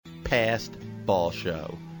Past Ball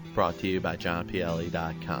Show, brought to you by JohnPielli.com.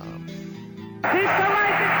 Keep the license,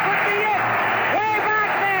 put me in! Way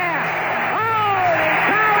back there! Holy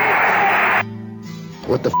cow!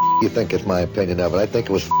 What the you think is my opinion of it? I think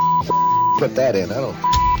it was put that in. I don't.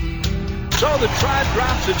 So the Tribe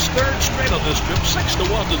drops its third straight on this trip, 6-1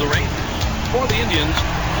 to the Rangers. For the Indians,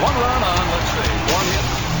 one run on, let's see, one hit.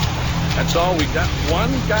 That's all we got.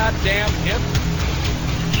 One goddamn hit.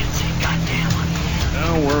 Can't say goddamn on here.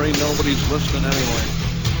 Don't worry, nobody's listening anyway.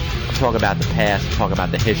 I'm talking about the past, I'm talking about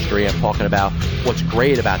the history, I'm talking about what's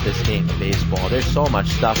great about this game of baseball. There's so much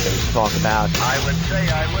stuff that we can talk about. I would say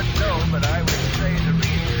I wouldn't know, but I would say the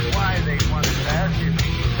reason why they won the past is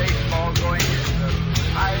baseball going is the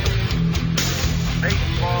highest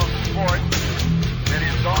baseball sport that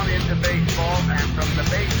has gone into baseball, and from the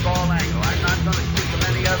baseball angle. I'm not going to speak of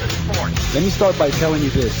any other sport. Let me start by telling you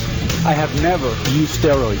this. I have never used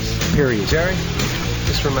steroids, period. Jerry,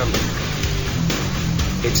 just remember,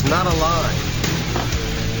 it's not a lie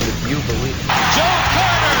if you believe it. Joe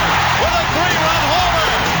Carter with a 3-run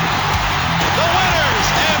homer. The winners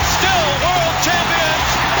and still world champions,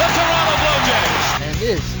 the Toronto Blue Jays. And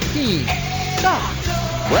this team sucks.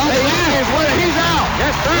 Well, he's out.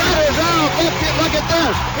 Yes, Fred is out. Look at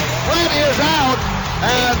this. Fred is out.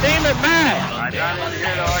 Damon Mack. I'm not in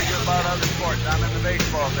here to argue about other sports. I'm in the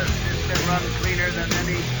baseball business. It's been run cleaner than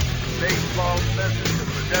any baseball business that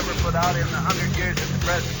was ever put out in the 100 years at the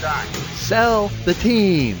present time. Sell the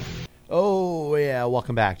team. Oh, yeah.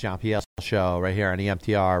 Welcome back, John Pielli Show, right here on the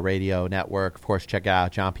MTR Radio Network. Of course, check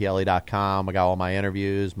out JohnPielli.com. I got all my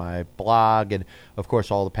interviews, my blog, and, of course,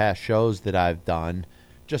 all the past shows that I've done.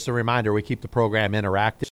 Just a reminder, we keep the program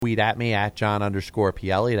interactive. Tweet at me at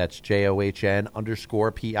John_Pielli. That's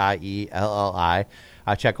JOHN_PIELLI.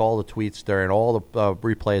 I check all the tweets during all the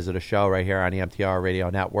replays of the show right here on the MTR Radio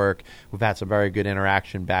Network. We've had some very good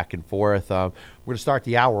interaction back and forth. We're going to start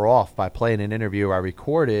the hour off by playing an interview I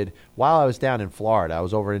recorded while I was down in Florida. I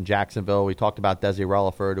was over in Jacksonville. We talked about Desi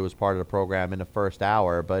Relaford, who was part of the program in the first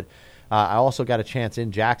hour, but I also got a chance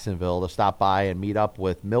in Jacksonville to stop by and meet up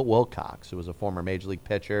with Milt Wilcox, who was a former Major League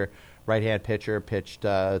pitcher, right-hand pitcher, pitched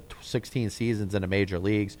 16 seasons in the major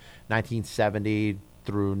leagues, 1970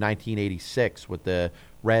 through 1986 with the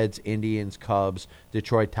Reds, Indians, Cubs,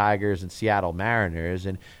 Detroit Tigers, and Seattle Mariners.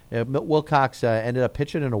 And Milt Wilcox ended up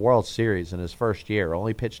pitching in a World Series in his first year,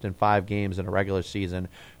 only pitched in 5 games in a regular season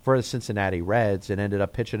for the Cincinnati Reds, and ended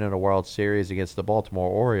up pitching in a World Series against the Baltimore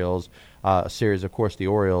Orioles, a series, of course, the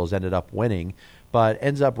Orioles ended up winning, but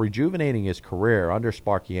ends up rejuvenating his career under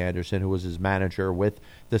Sparky Anderson, who was his manager with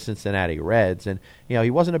the Cincinnati Reds. And, you know,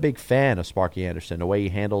 he wasn't a big fan of Sparky Anderson, the way he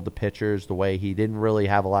handled the pitchers, the way he didn't really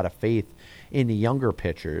have a lot of faith in the younger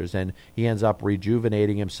pitchers, and he ends up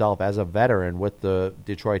rejuvenating himself as a veteran with the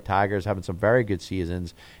Detroit Tigers, having some very good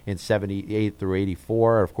seasons in 78 through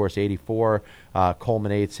 84. Of course, 84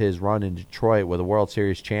 culminates his run in Detroit with a World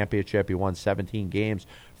Series championship. He won 17 games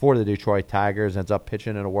for the Detroit Tigers, ends up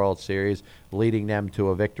pitching in a World Series, leading them to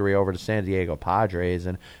a victory over the San Diego Padres.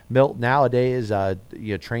 And Milt nowadays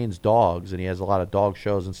trains dogs, and he has a lot of dog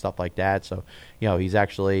shows and stuff like that. So, you know, he's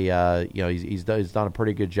actually, he's done a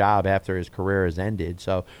pretty good job after his career has ended.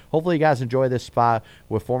 So hopefully you guys enjoy this spot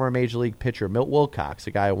with former Major League pitcher Milt Wilcox,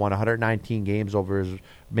 a guy who won 119 games over his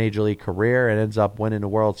Major League career and ends up winning the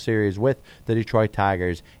World Series with the Detroit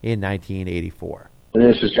Tigers in 1984. And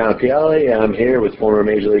this is John Pielli. I'm here with former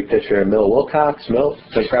Major League pitcher Milt Wilcox. Milt,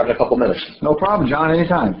 thanks for having a couple minutes. No problem, John.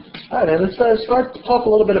 Anytime. All right, man, let's start to talk a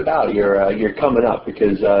little bit about your coming up,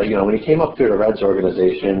 because when you came up through the Reds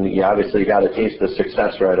organization, you obviously got a taste of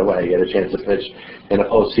success right away. You had a chance to pitch in a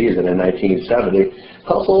postseason in 1970.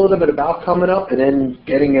 Tell us a little bit about coming up and then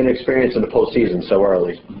getting an experience in the postseason so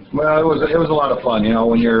early. Well, it was a lot of fun. You know,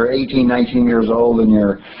 when you're 18, 19 years old and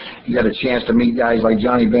you got a chance to meet guys like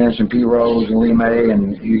Johnny Bench and Pete Rose and Lee May,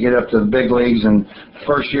 and you get up to the big leagues, and the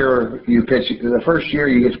first year you get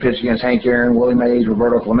to pitch against Hank Aaron, Willie Mays,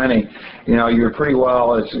 Roberto Clemente, you know, you're pretty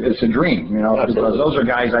well, it's a dream, you know, because those are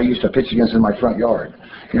guys I used to pitch against in my front yard.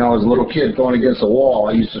 You know, as a little kid going against the wall,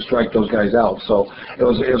 I used to strike those guys out. So it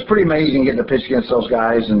was pretty amazing getting to pitch against those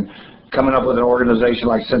guys, and coming up with an organization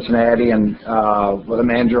like Cincinnati and with a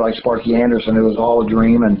manager like Sparky Anderson. It was all a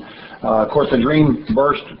dream. And of course, the dream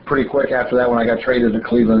burst pretty quick after that when I got traded to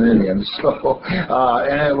Cleveland Indians. So,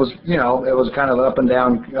 and it was kind of an up and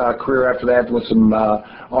down career after that with some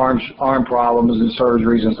arm problems and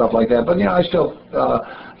surgeries and stuff like that. But you know, I still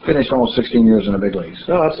finished almost 16 years in the big leagues.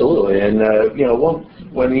 No, absolutely. And,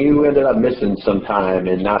 when you ended up missing some time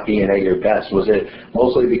and not being at your best, was it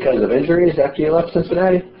mostly because of injuries after you left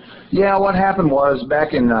Cincinnati? Yeah, what happened was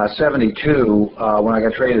back in '72 when I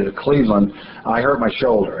got traded to Cleveland, I hurt my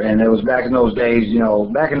shoulder, and it was back in those days.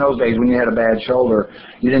 Back in those days when you had a bad shoulder,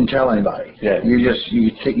 you didn't tell anybody. Yeah.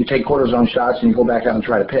 You take cortisone shots and you go back out and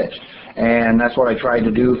try to pitch. And that's what I tried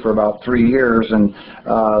to do for about 3 years, and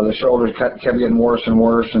the shoulders kept getting worse and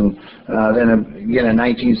worse. And then again in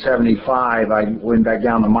 1975, I went back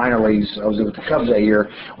down to minor leagues. I was with the Cubs that year.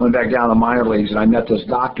 Went back down to minor leagues, and I met this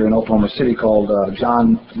doctor in Oklahoma City called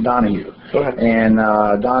John Donahue. Okay. And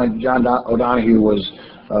John O'Donohue was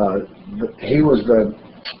the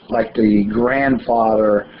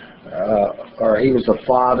grandfather, or he was the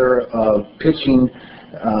father of pitching.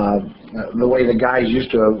 The way the guys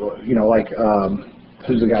used to,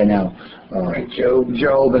 who's the guy now?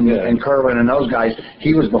 Job and Kerwin and those guys.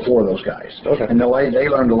 He was before those guys. Okay. And they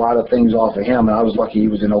learned a lot of things off of him, and I was lucky he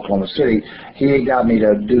was in Oklahoma City. He got me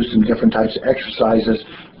to do some different types of exercises.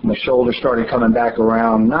 My shoulder started coming back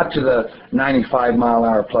around, not to the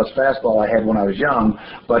 95-mile-an-hour plus fastball I had when I was young,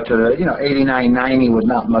 but to the 89, 90 with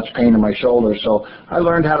not much pain in my shoulder. So I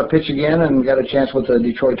learned how to pitch again and got a chance with the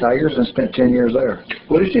Detroit Tigers and spent 10 years there.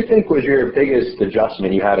 What did you think was your biggest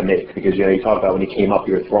adjustment you had to make? Because you talked about when you came up,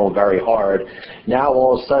 you were throwing very hard. Now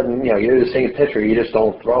all of a sudden, you're the same pitcher, you just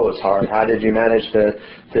don't throw as hard. How did you manage to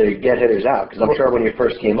get hitters out? Because I'm sure when you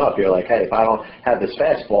first came up, you're like, hey, if I don't have this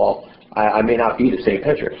fastball, I may not be the same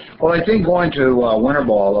pitcher. Well, I think going to winter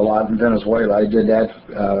ball a lot in Venezuela, I did that.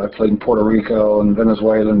 I played in Puerto Rico and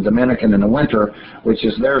Venezuela and Dominican in the winter, which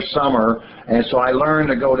is their summer. And so I learned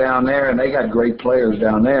to go down there, and they got great players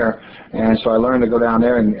down there. And so I learned to go down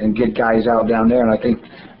there and get guys out down there. And I think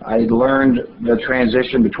I learned the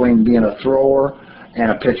transition between being a thrower and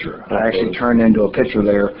a pitcher. I actually turned into a pitcher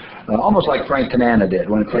there, almost like Frank Tanana did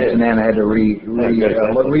when Frank Tanana had to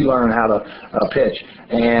relearn how to pitch.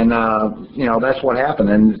 And, that's what happened.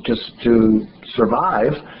 And just to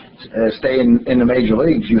survive, stay in the major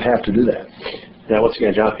leagues, you have to do that. Now, once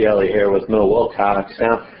again, John Pielli here with Mill Wilcox.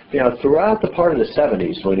 Now, throughout the part of the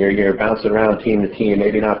 70s when you're bouncing around team to team,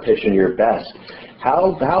 maybe not pitching your best,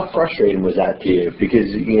 how frustrating was that to you? Because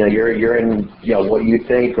you're in what you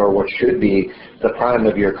think or what should be the prime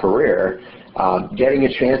of your career, getting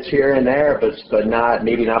a chance here and there, but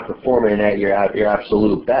maybe not performing at your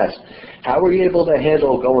absolute best. How were you able to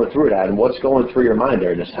handle going through that, and what's going through your mind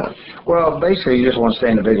during this time? Well, basically, you just want to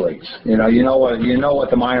stay in the big leagues. You know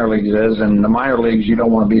what the minor leagues is, and the minor leagues you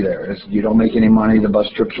don't want to be there. You don't make any money. The bus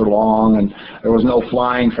trips are long, and there was no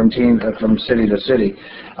flying from city to city.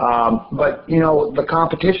 But the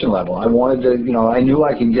competition level. I wanted to. I knew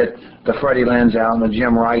I could get the Freddie Lenz out and the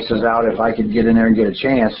Jim Rices out if I could get in there and get a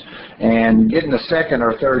chance. And getting a second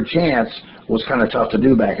or third chance was kind of tough to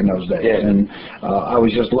do back in those days. Yeah. And I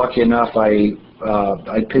was just lucky enough. I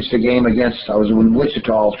pitched a game I was in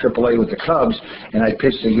Wichita, AAA with the Cubs, and I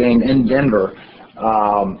pitched a game in Denver.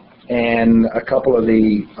 And a couple of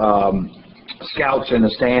the scouts in the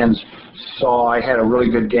stands saw I had a really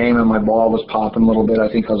good game and my ball was popping a little bit, I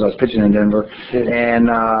think because I was pitching in Denver. Yeah. And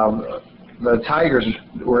the Tigers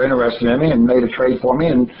were interested in me and made a trade for me,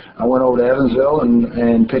 and I went over to Evansville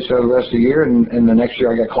and pitched over the rest of the year, and the next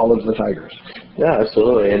year I got called up to the Tigers. Yeah,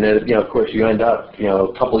 absolutely. And then, of course, you end up, a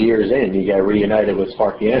couple of years in, you get reunited with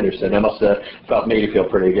Sparky Anderson. That must have made you feel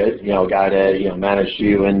pretty good. A guy that, managed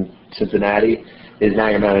you in Cincinnati is now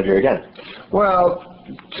your manager again. Well,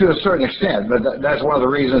 to a certain extent, but that's one of the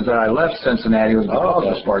reasons that I left Cincinnati was because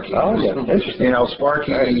of Sparky. Oh, yeah, interesting.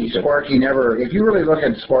 Sparky never, if you really look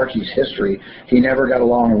at Sparky's history, he never got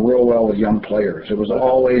along real well with young players. It was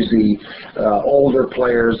always the older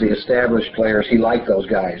players, the established players. He liked those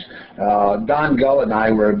guys. Don Gullett and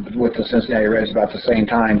I were with the Cincinnati Reds about the same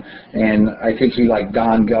time, and I think he liked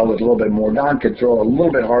Don Gullett a little bit more. Don could throw a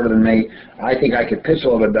little bit harder than me. I think I could pitch a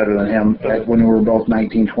little bit better than him when we were both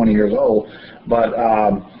 19, 20 years old. But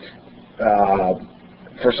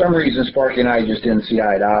for some reason, Sparky and I just didn't see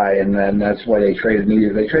eye to eye, and then that's why they traded me.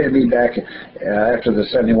 They traded me back after the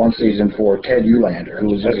 71 season for Ted Eulander,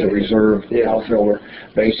 who was just a reserve outfielder,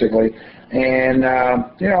 basically. And,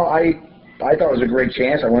 I thought it was a great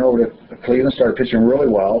chance. I went over to Cleveland, started pitching really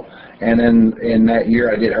well, And then in that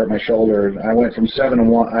year, I did hurt my shoulder. I went from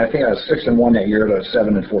 7-1. I think I was 6-1 that year to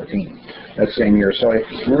 7-14 that same year. So it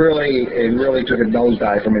really took a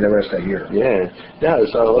nosedive for me the rest of that year. Yeah. No,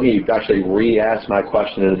 so let me actually re-ask my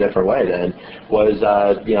question in a different way then.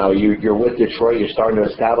 You're with Detroit, you're starting to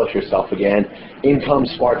establish yourself again. In comes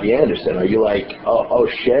Sparky Anderson. Are you like, oh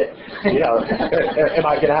shit? Am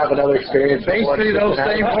I going to have another experience? Basically those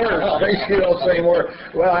same words.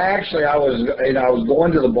 Well, I was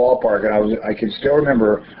going to the ballpark, and I can still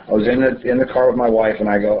remember I was in the car with my wife, and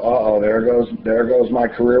I go, there goes my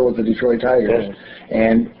career with the Detroit Tigers.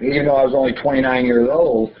 And even though I was only 29 years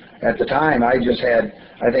old at the time, I just had,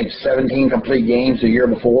 I think, 17 complete games the year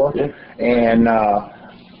before. Yeah. And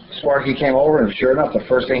Sparky came over, and sure enough, the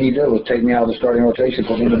first thing he did was take me out of the starting rotation,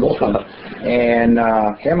 put me in the bullpen. And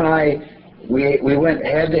him and I, we went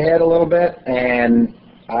head-to-head a little bit, and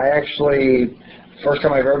I actually, first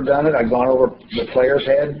time I've ever done it, I'd gone over the player's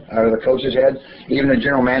head, or the coach's head, even the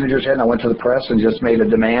general manager's head, and I went to the press and just made a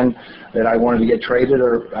demand that I wanted to get traded.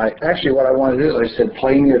 Actually, what I wanted to do is I said,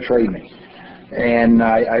 play me or trade me. And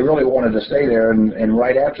I really wanted to stay there. And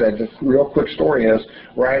right after that, the real quick story is,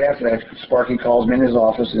 right after that, Sparky calls me in his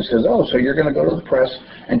office and says, so you're going to go to the press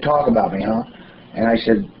and talk about me, huh? And I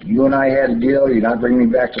said, you and I had a deal. You're not bringing me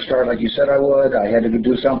back to start like you said I would. I had to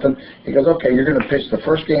do something. He goes, okay, you're going to pitch the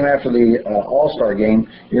first game after the All-Star game.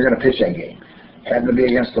 You're going to pitch that game. Happened to be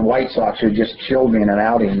against the White Sox, who just killed me in an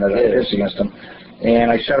outing that I pitched against them.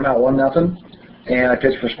 And I shut them out 1-0. And I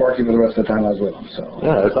pitched for Sparky for the rest of the time I was with him. So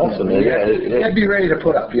yeah, that's awesome, man. You had to be ready to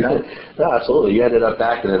put up, No, absolutely. You ended up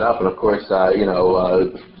backing it up, and of course, in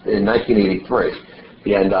 1983,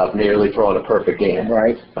 you end up nearly throwing a perfect game.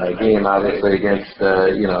 Right. A game obviously against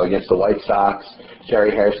the White Sox.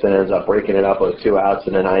 Jerry Hairston ends up breaking it up with 2 outs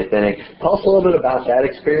in the 9th inning. Tell us a little bit about that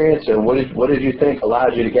experience, and what did you think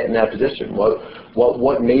allowed you to get in that position?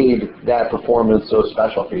 What made that performance so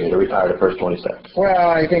special for you to retire to first 26? Well,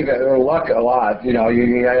 I think that luck a lot. You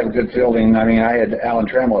have good fielding. I mean, I had Alan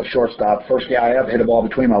Trammell at shortstop. First guy I ever hit a ball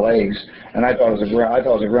between my legs, and I thought it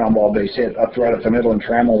was a ground ball base hit right up the middle, and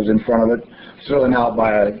Trammell was in front of it, filling out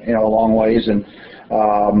by a long ways. And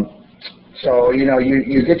so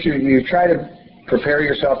you try to prepare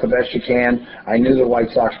yourself the best you can. I knew the White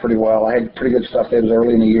Sox pretty well. I had pretty good stuff. It was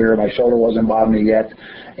early in the year. My shoulder wasn't bothering me yet.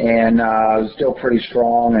 And I was still pretty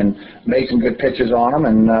strong and made some good pitches on them,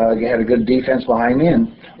 and had a good defense behind me.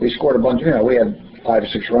 And we scored a bunch. We had 5 or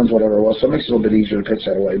 6 runs, whatever it was. So it makes it a little bit easier to pitch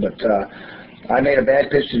that way. But I made a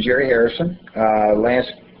bad pitch to Jerry Harrison.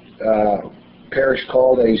 Lance Parrish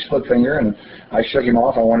called a split finger, and I shook him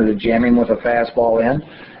off. I wanted to jam him with a fastball in,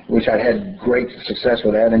 which I had great success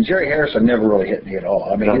with that. And Jerry Harrison never really hit me at all.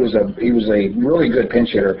 I mean, he was a really good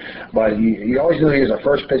pinch hitter, but you always knew he was a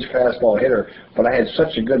first pitch fastball hitter. But I had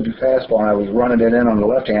such a good fastball, and I was running it in on the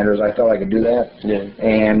left-handers, I thought I could do that. Yeah.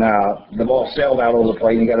 And the ball sailed out over the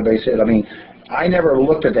plate, and he got a base hit. I mean, I never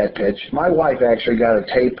looked at that pitch. My wife actually got a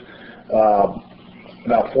tape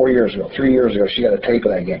about 3 years ago. She got a tape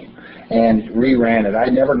of that game and reran it.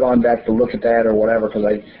 I'd never gone back to look at that or whatever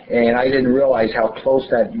I didn't realize how close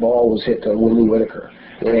that ball was hit to Lou Whitaker.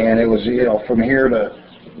 And it was, from here to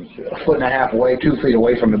a foot and a half away, 2 feet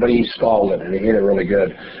away from it, but he stalled it and he hit it really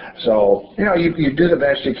good. So, you do the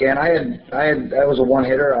best you can. I was a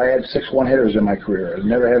one-hitter. I had 6 one-hitters in my career. I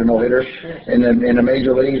never had a no-hitter in the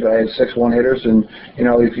major leagues, but I had 6 one-hitters. And,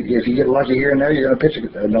 if you get lucky here and there, you're going to pitch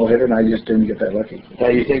a no-hitter, and I just didn't get that lucky. Now,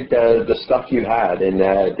 you think the stuff you had in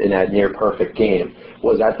that near-perfect game,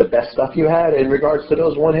 was that the best stuff you had in regards to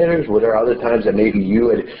those one-hitters? Were there other times that maybe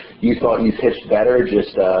you thought you pitched better,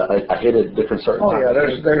 just I hit a different certain time? Oh, yeah,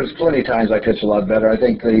 there's plenty of times I pitched a lot better. I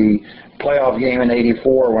think the playoff game in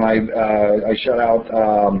 '84 when I shut out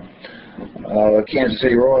Kansas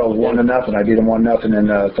City Royals 1-0. I beat them 1-0 in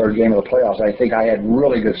the third game of the playoffs. I think I had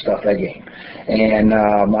really good stuff that game. And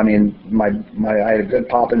I had a good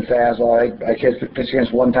popping fastball. I pitched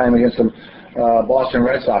against one time against the Boston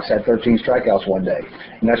Red Sox, had 13 strikeouts one day,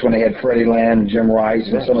 and that's when they had Freddie Land, Jim Rice,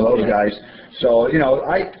 and some of those guys. So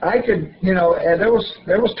I could, and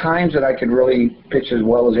there was times that I could really pitch as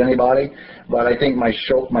well as anybody, but I think my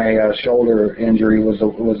shoulder injury was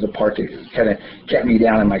the part that kind of kept me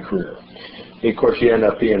down in my career. Of course, you end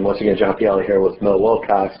up being, once again, John Pielli here with Milt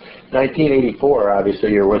Wilcox. 1984,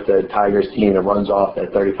 obviously, you're with the Tigers team that runs off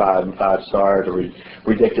that 35 and 5 stars, a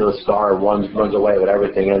ridiculous star, runs away with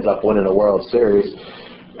everything, ends up winning a World Series.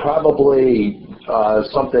 Probably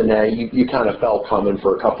something that you kind of felt coming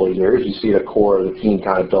for a couple of years. You see the core of the team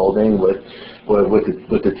kind of building with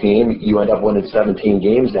the team. You end up winning 17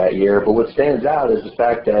 games that year. But what stands out is the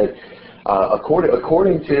fact that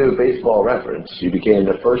According to Baseball Reference, you became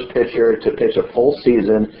the first pitcher to pitch a full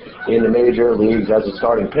season in the major leagues as a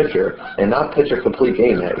starting pitcher and not pitch a complete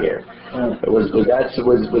game that year. Was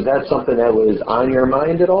that something that was on your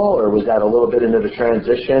mind at all, or was that a little bit into the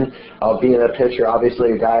transition of being a pitcher?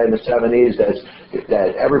 Obviously, a guy in the 70s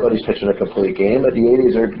that everybody's pitching a complete game, but the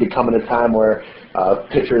 80s are becoming a time where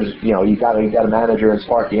pitchers, you got a manager in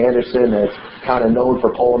Sparky Anderson that's kind of known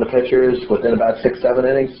for pulling the pitchers within about 6-7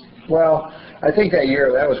 innings. Well, I think that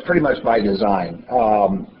year that was pretty much by design,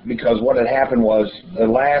 because what had happened was the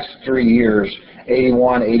last 3 years,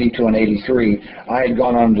 81, 82, and 83, I had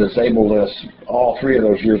gone on the disabled list all 3 of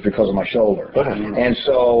those years because of my shoulder. And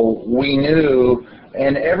so we knew,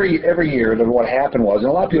 and every year that what happened was, and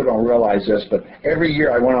a lot of people don't realize this, but every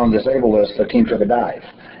year I went on the disabled list, the team took a dive.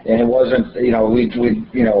 And it wasn't, we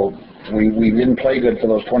didn't play good for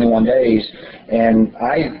those 21 days, and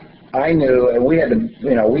I knew, and we had to,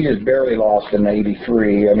 we just barely lost in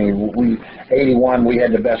 '83. I mean, 81 we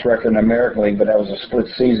had the best record in the American League, but that was a split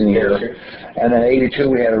season year. And then '82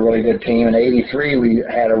 we had a really good team, and '83 we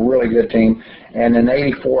had a really good team. And in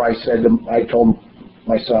 '84 I told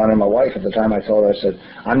my son and my wife at the time, I said,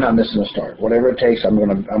 I'm not missing a start. Whatever it takes, I'm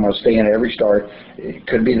gonna stay in every start. It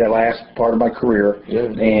could be the last part of my career.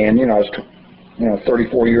 And I was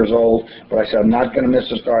 34 years old, but I said I'm not going to miss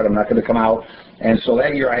a start. I'm not going to come out. And so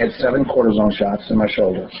that year I had 7 cortisone shots in my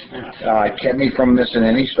shoulder. It kept me from missing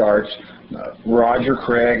any starts. Roger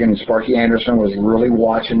Craig and Sparky Anderson was really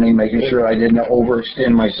watching me, making sure I didn't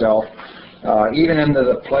overextend myself. Even into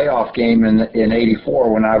the playoff game in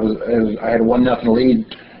 '84, when I had a 1-0 lead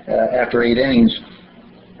after 8 innings,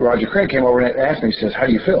 Roger Craig came over and asked me, he says, "How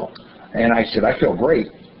do you feel?" And I said, "I feel great.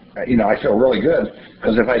 I feel really good,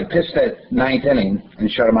 because if I had pitched that 9th inning and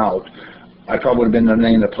shut him out, I probably would have been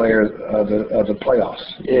named the player of the playoffs."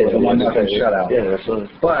 The 1-0 shutout. Yeah, absolutely.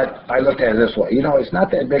 But I looked at it this way. It's not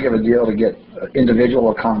that big of a deal to get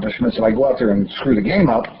individual accomplishments. If I go out there and screw the game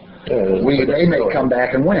up, they may come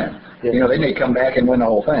back and win. They may come back and win the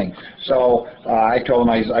whole thing. So I told him,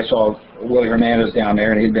 I saw Willie Hernandez down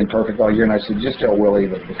there, and he'd been perfect all year, and I said, just tell Willie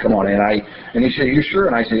to come on in. And he said, "You sure?"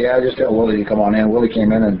 And I said, "Yeah, just tell Willie to come on in." Willie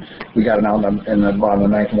came in, and we got him out in the bottom of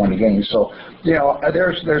the 9th and won the game. So,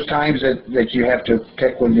 there's times that you have to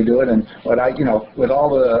pick when you do it, but with all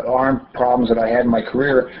the arm problems that I had in my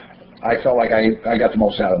career, I felt like I got the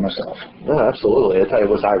most out of myself. No, absolutely. I tell you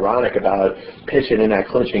what's ironic about pitching in that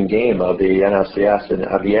clinching game of the NLCS and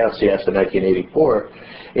of the ALCS in 1984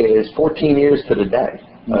 is 14 years to the day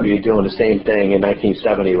of you doing the same thing in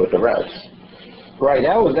 1970 with the Reds. Right.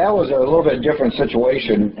 That was a little bit different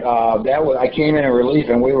situation. I came in relief,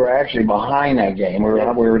 and we were actually behind that game. We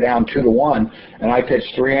were down 2-1, and I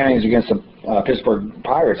pitched 3 innings against the Pittsburgh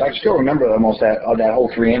Pirates. I still remember almost that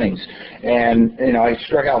whole 3 innings. And, I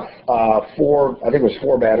struck out 4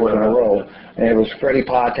 batters in a row. And it was Freddie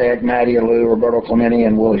Patek, Matty Alou, Roberto Clemente,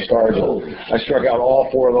 and Willie Stargell. I struck out all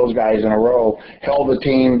 4 of those guys in a row, held the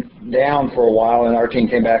team down for a while, and our team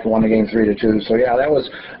came back and won the game 3-2. So yeah, that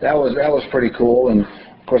was pretty cool. And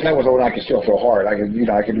of course, that was when I could still throw hard. I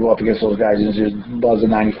could go up against those guys and just buzz a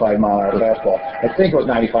 95-mile-an-hour fastball. I think it was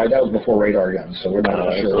 95. That was before radar guns, so we're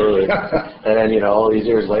not sure. And then, all these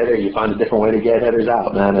years later, you find a different way to get hitters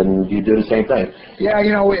out, man, and you do the same thing. Yeah,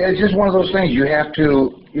 it's just one of those things. You have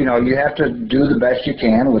to do the best you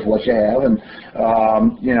can with what you have, and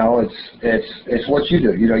it's what you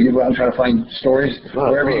do. You go out and try to find stories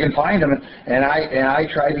wherever you can find them, and I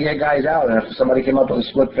tried to get guys out. And if somebody came up with a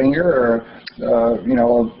split finger or a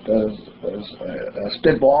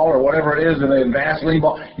spitball or whatever it is, and a Vaseline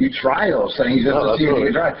ball, you try those things just to see if you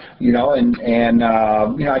can try.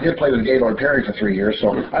 I did play with Gaylord Perry for 3 years,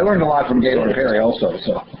 so I learned a lot from Gaylord Perry also.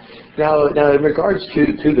 So. Now, in regards to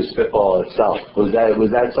the spitball itself, was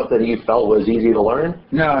that something that you felt was easy to learn?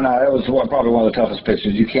 No, it was probably one of the toughest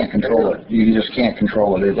pitches. You can't control it. You just can't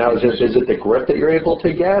control it. Now, is it the grip that you're able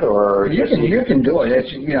to get, or you can do it?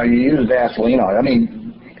 It's you use Vaseline on it. I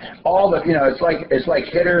mean, all the it's like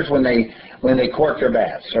hitters when they cork their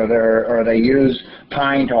bats, or they use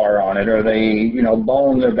pine tar on it, or they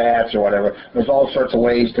bone their bats or whatever. There's all sorts of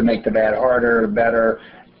ways to make the bat harder, better.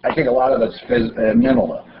 I think a lot of it's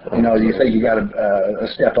mental. You think you got a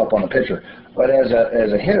step up on a pitcher, but as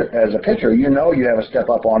a pitcher, you have a step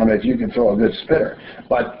up on him if you can throw a good spitter.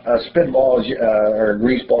 But a spitball or a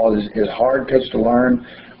grease ball is hard pitch to learn.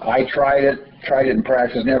 I tried it, tried it in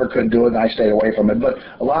practice, never could do it, and I stayed away from it. But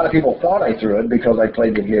a lot of people thought I threw it because I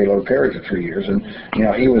played with Gaylord Perry for 3 years, and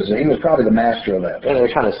he was probably the master of that. And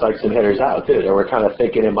it kind of psyched some hitters out too. They were kind of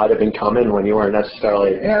thinking it might have been coming when you weren't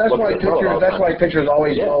necessarily. Yeah, that's why pitchers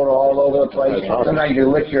always float all over the place. Awesome. Sometimes you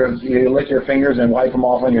lick your fingers and wipe them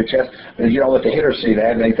off on your chest, and you don't let the hitters see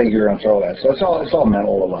that, and they think you're going to throw that. So it's all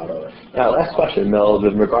mental, a lot of it. Now, last question, Mills,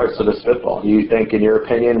 in regards to the spitball. Do you think, in your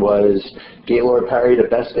opinion, was Gaylord Perry the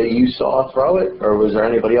best that you saw throw it, or was there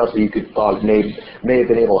anybody else that you could thought may have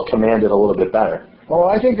been able to command it a little bit better? Well,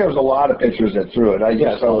 I think there was a lot of pitchers that threw it. I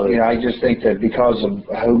just think that because of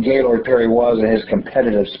who Gaylord Perry was and his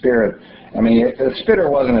competitive spirit. I mean, the spitter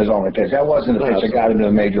wasn't his only pitch. That wasn't the pitch that got him to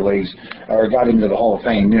the major leagues or got him to the Hall of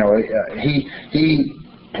Fame. He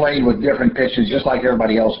played with different pitches just like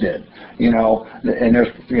everybody else did. And there's,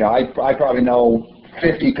 I probably know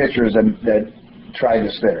 50 pitchers that tried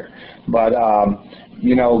the spitter. But,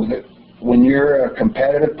 when you're a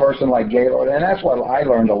competitive person like Gaylord, and that's what I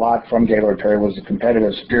learned a lot from Gaylord Perry was the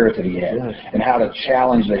competitive spirit that he had and how to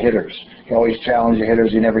challenge the hitters. He always challenged the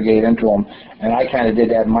hitters. He never gave in to them. And I kind of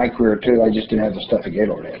did that in my career, too. I just didn't have the stuff that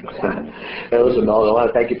Gaylord had. Hey, listen, Mel, I want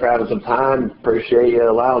to thank you for having some time. Appreciate you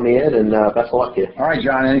allowing me in, and best of luck to you. All right,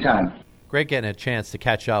 John, anytime. Great getting a chance to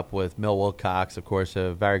catch up with Milt Wilcox. Of course,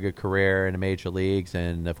 a very good career in the major leagues,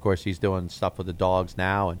 and of course he's doing stuff with the Dogs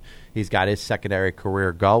now, and he's got his secondary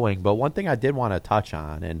career going. But one thing I did want to touch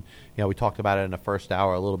on, and we talked about it in the first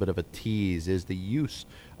hour, a little bit of a tease, is the use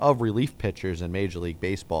of relief pitchers in Major League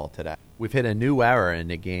Baseball today. We've hit a new era in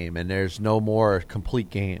the game, and there's no more complete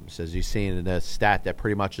games, as you see in the stat that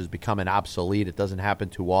pretty much is becoming obsolete. It doesn't happen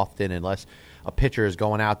too often unless a pitcher is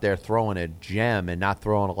going out there throwing a gem and not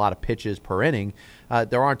throwing a lot of pitches per inning.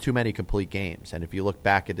 There aren't too many complete games. And if you look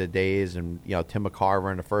back at the days, and Tim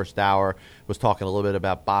McCarver in the first hour was talking a little bit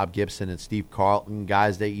about Bob Gibson and Steve Carlton,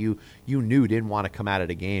 guys that you knew didn't want to come out of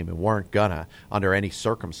the game and weren't gonna under any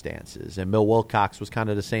circumstances. And Milt Wilcox was kind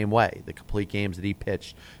of the same way. The complete games that he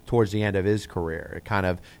pitched towards the end of his career, it kind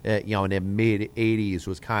of in the mid 80s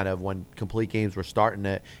was kind of when complete games were starting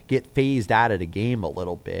to get phased out of the game a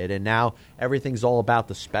little bit. And now everything's all about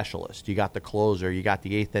the specialist. You got the closer, you got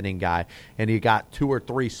the eighth inning guy, and you got 2 or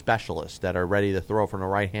 3 specialists that are ready to throw from the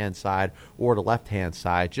right-hand side or the left-hand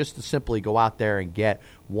side just to simply go out there and get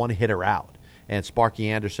one hitter out. And Sparky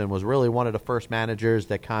Anderson was really one of the first managers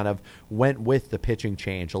that kind of went with the pitching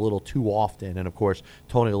change a little too often. And, of course,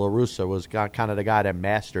 Tony La Russa was kind of the guy that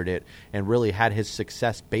mastered it and really had his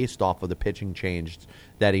success based off of the pitching change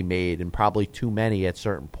that he made, and probably too many at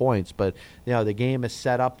certain points. But, the game is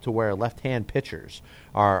set up to where left-hand pitchers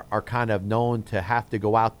are kind of known to have to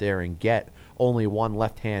go out there and get only one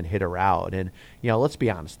left-hand hitter out. And, let's be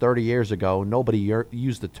honest, 30 years ago, nobody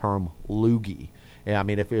used the term loogie. I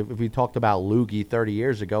mean, if we talked about loogie 30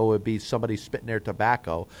 years ago, it would be somebody spitting their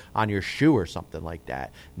tobacco on your shoe or something like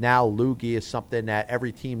that. Now, loogie is something that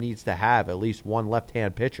every team needs to have, at least one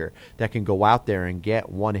left-hand pitcher that can go out there and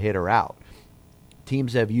get one hitter out.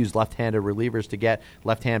 Teams have used left-handed relievers to get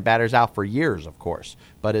left-hand batters out for years, of course,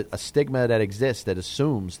 but a stigma that exists that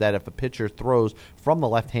assumes that if a pitcher throws from the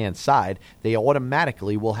left-hand side, they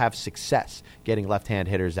automatically will have success getting left-hand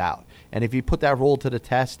hitters out. And if you put that rule to the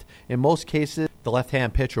test, in most cases, the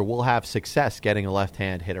left-hand pitcher will have success getting a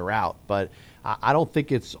left-hand hitter out. But I don't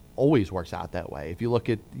think it's always works out that way. If you look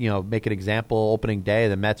at, make an example, opening day,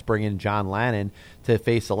 the Mets bring in John Lannon to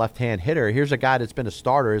face a left-hand hitter. Here's a guy that's been a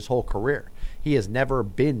starter his whole career. He has never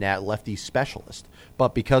been that lefty specialist.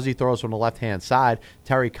 But because he throws from the left-hand side,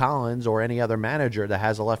 Terry Collins or any other manager that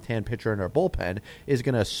has a left-hand pitcher in their bullpen is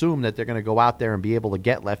going to assume that they're going to go out there and be able to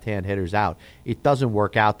get left-hand hitters out. It doesn't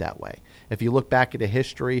work out that way. If you look back at the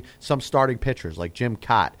history, some starting pitchers like Jim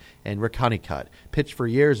Cott and Rick Honeycutt pitched for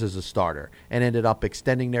years as a starter and ended up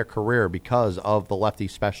extending their career because of the lefty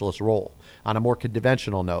specialist role. On a more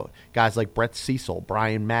conventional note, guys like Brett Cecil,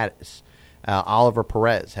 Brian Mattis, Oliver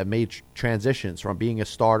Perez have made transitions from being a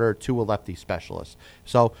starter to a lefty specialist.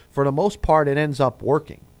 So for the most part, it ends up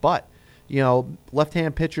working. But,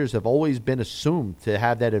 left-hand pitchers have always been assumed to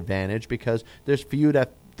have that advantage because there's few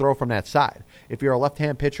that throw from that side. If you're a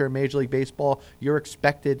left-hand pitcher in Major League Baseball, you're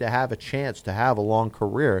expected to have a chance to have a long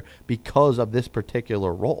career because of this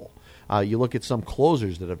particular role. You look at some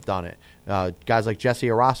closers that have done it. Guys like Jesse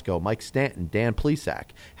Orosco, Mike Stanton, Dan Plesac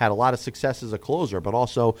had a lot of success as a closer, but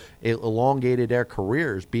also it elongated their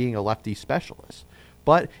careers being a lefty specialist.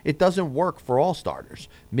 But it doesn't work for all starters.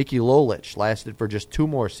 Mickey Lolich lasted for just 2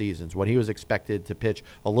 more seasons when he was expected to pitch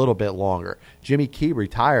a little bit longer. Jimmy Key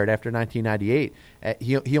retired after 1998.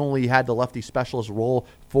 He only had the lefty specialist role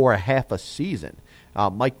for a half a season.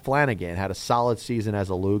 Mike Flanagan had a solid season as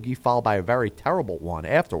a loogie, followed by a very terrible one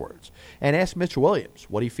afterwards. And ask Mitch Williams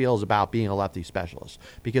what he feels about being a lefty specialist.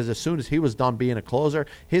 Because as soon as he was done being a closer,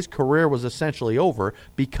 his career was essentially over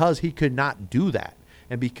because he could not do that.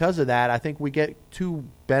 And because of that, I think we get too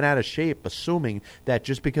bent out of shape assuming that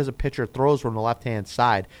just because a pitcher throws from the left-hand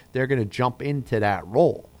side, they're going to jump into that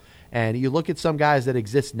role. And you look at some guys that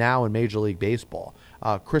exist now in Major League Baseball.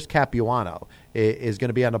 Chris Capuano is going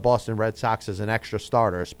to be on the Boston Red Sox as an extra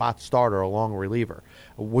starter, a spot starter, a long reliever.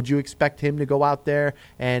 Would you expect him to go out there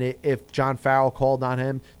and if John Farrell called on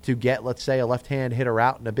him to get, let's say, a left-hand hitter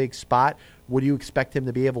out in a big spot, would you expect him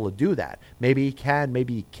to be able to do that? Maybe he can,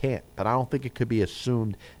 maybe he can't, but I don't think it could be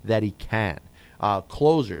assumed that he can.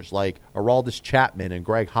 Closers like Aroldis Chapman and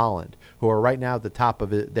Greg Holland, who are right now at the top of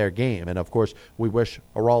their game. And, of course, we wish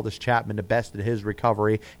Aroldis Chapman the best in his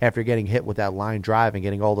recovery after getting hit with that line drive and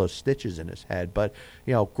getting all those stitches in his head. But,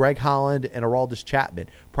 Greg Holland and Aroldis Chapman,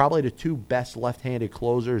 probably the two best left-handed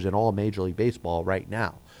closers in all Major League Baseball right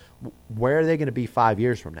now. Where are they going to be 5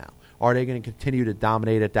 years from now? Are they going to continue to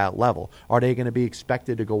dominate at that level? Are they going to be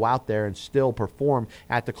expected to go out there and still perform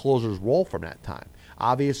at the closer's role from that time?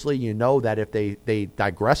 Obviously, that if they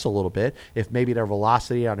digress a little bit, if maybe their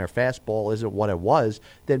velocity on their fastball isn't what it was,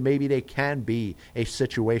 then maybe they can be a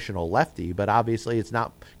situational lefty. But obviously, it's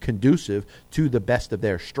not conducive to the best of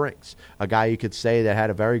their strengths. A guy you could say that had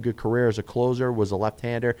a very good career as a closer, was a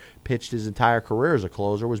left-hander, pitched his entire career as a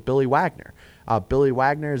closer, was Billy Wagner. Billy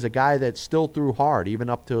Wagner is a guy that still threw hard, even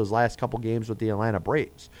up to his last couple games with the Atlanta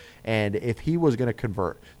Braves. And if he was going to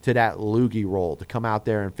convert to that loogie role, to come out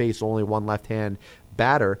there and face only one left-hand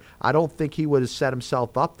batter, I don't think he would have set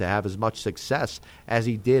himself up to have as much success as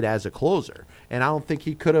he did as a closer. And I don't think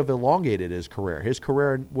he could have elongated his career. His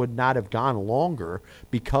career would not have gone longer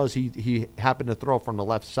because he happened to throw from the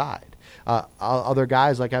left side. Other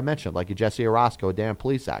guys, like I mentioned, like Jesse Orosco, Dan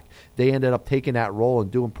Plesac, they ended up taking that role and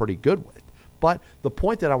doing pretty good with. But the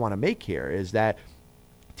point that I want to make here is that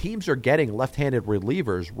teams are getting left-handed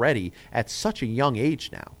relievers ready at such a young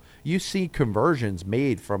age now. You see conversions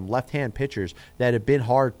made from left-hand pitchers that have been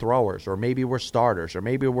hard throwers, or maybe were starters, or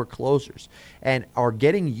maybe were closers, and are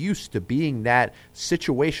getting used to being that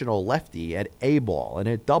situational lefty at A-ball and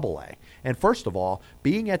at Double-A. And first of all,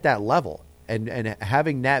 being at that level and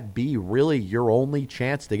having that be really your only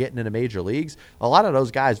chance to get into the major leagues, a lot of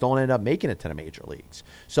those guys don't end up making it to the major leagues.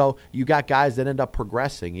 So you got guys that end up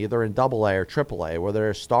progressing either in Double-A or Triple-A, whether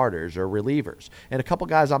they're starters or relievers. And a couple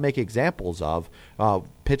guys I'll make examples of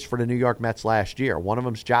pitched for the New York Mets last year. One of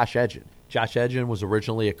them's Josh Edgin. Josh Edgin was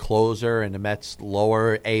originally a closer in the Mets'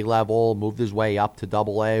 lower A level, moved his way up to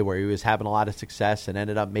Double-A where he was having a lot of success and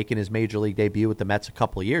ended up making his major league debut with the Mets a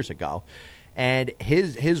couple of years ago. And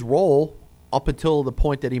his role up until the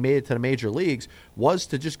point that he made it to the major leagues was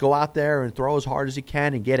to just go out there and throw as hard as he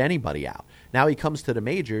can and get anybody out. Now he comes to the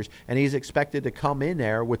majors, and he's expected to come in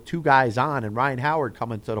there with two guys on and Ryan Howard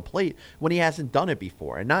coming to the plate when he hasn't done it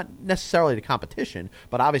before. And not necessarily the competition,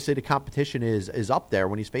 but obviously the competition is up there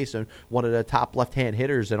when he's facing one of the top left-hand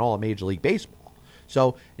hitters in all of Major League Baseball.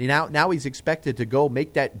 So now he's expected to go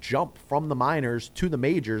make that jump from the minors to the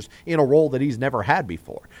majors in a role that he's never had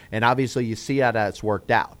before. And obviously you see how that's worked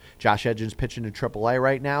out. Josh Edgin's pitching in Triple-A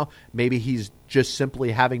right now. Maybe he's just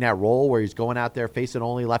simply having that role where he's going out there facing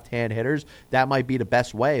only left-hand hitters. That might be the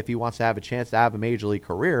best way if he wants to have a chance to have a major league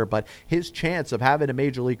career. But his chance of having a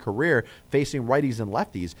major league career facing righties and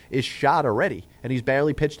lefties is shot already, and he's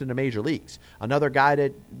barely pitched in the major leagues. Another guy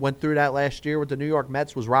that went through that last year with the New York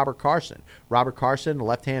Mets was Robert Carson. Robert Carson, the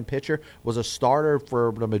left-hand pitcher, was a starter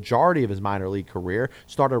for the majority of his minor league career,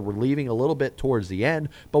 started relieving a little bit towards the end,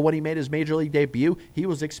 but when he made his major league debut, he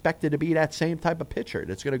was expected to be that same type of pitcher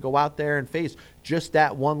that's going to go out there and face just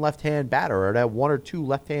that one left-hand batter or that one or two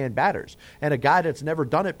left-hand batters. And a guy that's never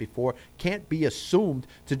done it before can't be assumed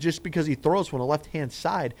to, just because he throws from the left-hand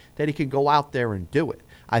side, that he can go out there and do it.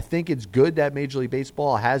 I think it's good that Major League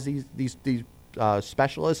Baseball has these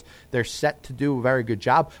specialists. They're set to do a very good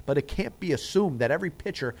job, but it can't be assumed that every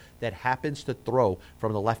pitcher that happens to throw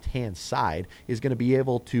from the left-hand side is going to be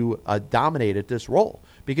able to dominate at this role,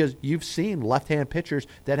 because you've seen left-hand pitchers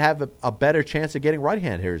that have a better chance of getting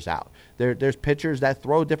right-hand hitters out. There's pitchers that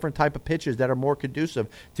throw different type of pitches that are more conducive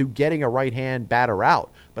to getting a right-hand batter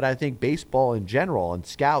out. But I think baseball in general and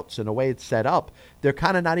scouts and the way it's set up, they're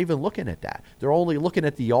kind of not even looking at that. They're only looking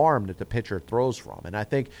at the arm that the pitcher throws from. And I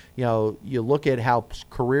think, you look at how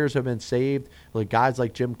careers have been saved, like guys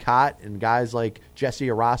like Jim Cott and guys like Jesse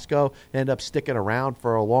Orosco end up sticking around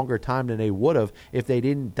for a longer time than they would have if they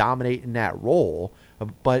didn't dominate in that role.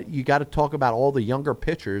 But you got to talk about all the younger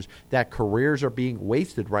pitchers that careers are being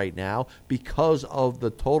wasted right now because of the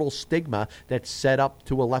total stigma that's set up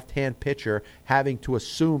to a left-hand pitcher having to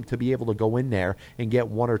assume to be able to go in there and get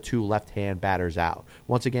one or two left-hand batters out.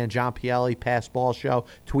 Once again, John Pielli, Pass Ball Show.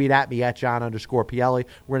 Tweet at me at John_Pielli.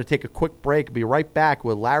 We're going to take a quick break. Be right back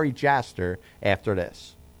with Larry Jaster after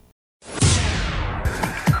this. 5, 4,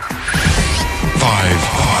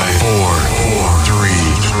 3,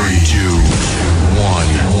 2,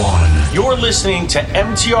 1. You're listening to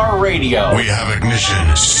MTR Radio. We have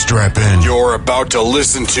ignition. Strap in. You're about to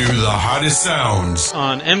listen to the hottest sounds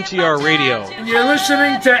on MTR Radio. You're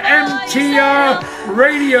listening to MTR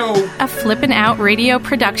Radio, a flippin' out radio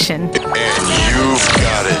production. And you've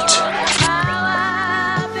got it.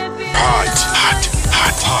 Hot.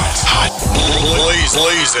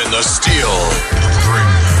 Blaze in the steel. Bring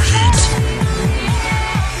the heat.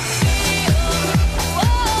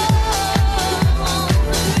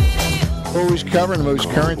 Always covering the most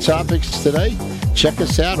current topics today. Check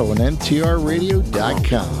us out on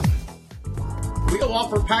MTRradio.com. We'll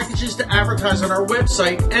offer packages to advertise on our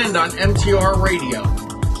website and on MTR Radio.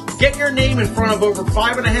 Get your name in front of over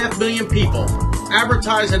 5.5 million people.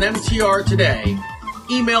 Advertise on MTR today.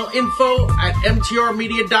 Email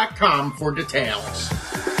info@mtrmedia.com for details.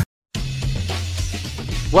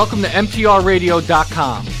 Welcome to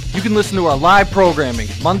MTRradio.com. You can listen to our live programming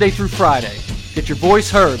Monday through Friday. Get your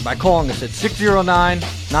voice heard by calling us at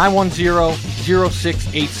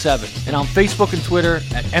 609-910-0687 and on Facebook and Twitter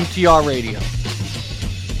at MTR Radio.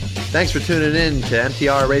 Thanks for tuning in to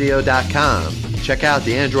MTRradio.com. Check out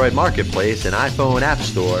the Android Marketplace and iPhone App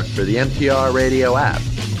Store for the MTR Radio app.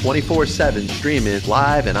 24/7 streaming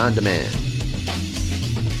live and on demand.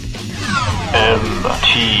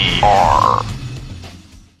 MTR.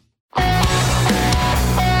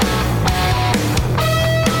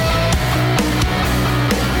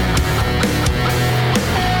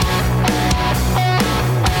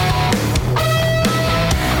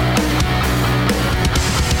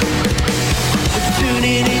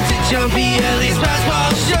 Tuning into John Pielli's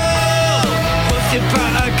Basketball Show, hosted by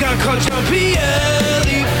a guy called John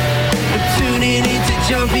Pielli. Tuning into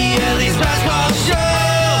John Pielli's Basketball Show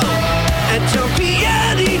at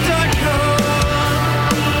JohnPielli.com.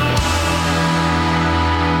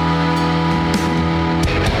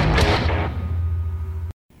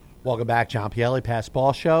 Welcome back, John Pielli, Pass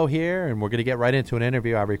Ball Show here, and we're going to get right into an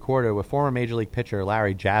interview I recorded with former Major League pitcher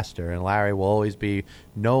Larry Jaster. And Larry will always be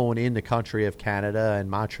known in the country of Canada and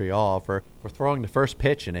Montreal for throwing the first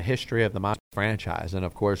pitch in the history of the Montreal franchise. And,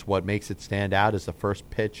 of course, what makes it stand out is the first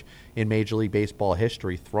pitch in Major League Baseball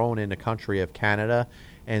history thrown in the country of Canada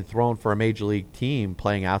and thrown for a Major League team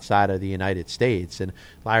playing outside of the United States. And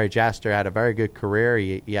Larry Jaster had a very good career.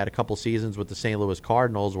 He had a couple seasons with the St. Louis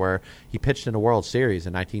Cardinals where he pitched in the World Series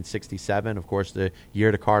in 1967, of course, the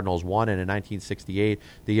year the Cardinals won, and in 1968,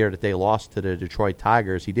 the year that they lost to the Detroit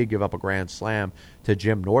Tigers. He did give up a grand slam to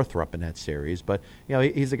Jim Northrup in that series. But, you know,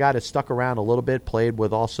 he's a guy that stuck around a little bit, played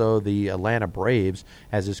with also the Atlanta Braves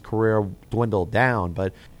as his career dwindled down.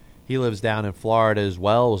 But he lives down in Florida as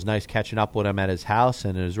well. It was nice catching up with him at his house,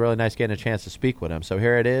 and it was really nice getting a chance to speak with him. So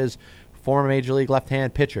here it is, former Major League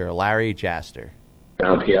left-hand pitcher Larry Jaster.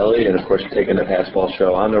 John Pielli, and of course taking the Pass Ball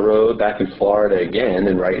Show on the road back in Florida again.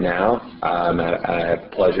 And right now, I have the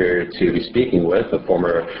pleasure to be speaking with a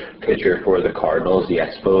former pitcher for the Cardinals, the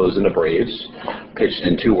Expos, and the Braves. Pitched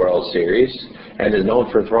in 2 World Series, and is known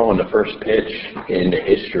for throwing the first pitch in the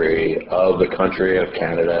history of the country of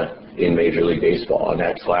Canada in Major League Baseball, and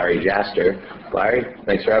that's Larry Jaster. Larry,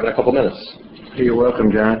 thanks for having a couple minutes. You're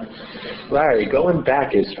welcome, John. Larry, going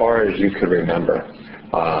back as far as you could remember,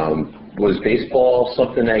 was baseball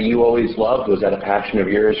something that you always loved? Was that a passion of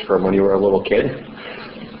yours from when you were a little kid?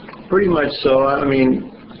 Pretty much so. I mean,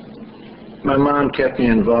 my mom kept me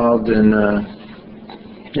involved in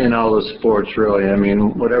all the sports, really. I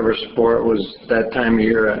mean, whatever sport was that time of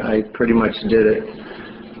year, I pretty much did it.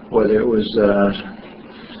 Whether it was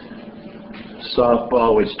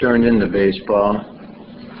softball, which turned into baseball,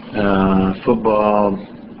 football,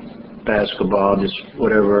 basketball, just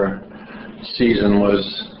whatever season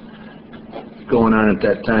was going on at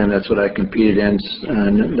that time, that's what I competed in,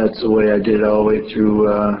 and that's the way I did it all the way through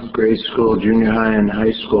grade school, junior high, and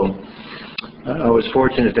high school. I was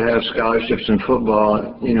fortunate to have scholarships in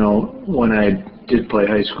football, you know, when I did play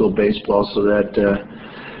high school baseball, so that,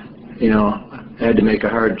 you know, I had to make a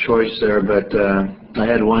hard choice there, but I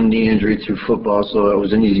had one knee injury through football, so it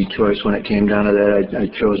was an easy choice when it came down to that. I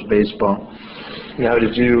chose baseball. Now,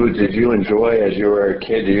 did you enjoy, as you were a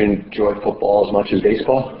kid, did you enjoy football as much as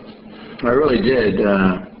baseball? I really did.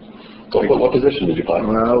 What position did you play?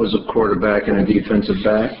 Well, I was a quarterback and a defensive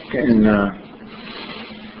back, and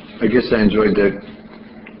I guess I enjoyed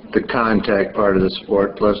the contact part of the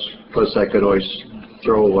sport. Plus I could always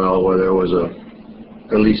throw well, whether it was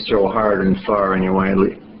at least throw hard and far anyway,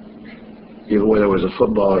 whether it was a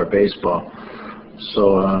football or baseball.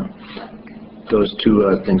 So those two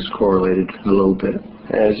things correlated a little bit.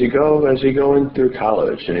 As you go in through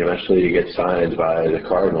college and eventually you get signed by the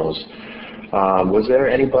Cardinals, was there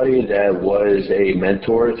anybody that was a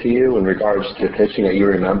mentor to you in regards to pitching that you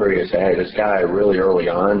remember? You say, hey, this guy really early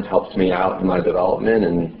on helped me out in my development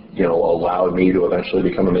and allowed me to eventually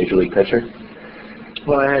become a major league pitcher?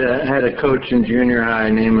 Well, I had a coach in junior high.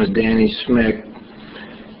 His name was Danny Smick,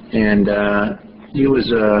 and he was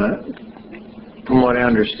from what I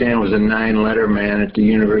understand, was a 9-letter man at the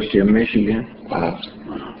University of Michigan. Wow.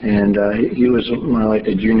 And he was more like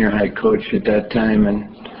a junior high coach at that time, and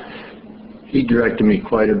he directed me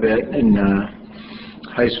quite a bit. And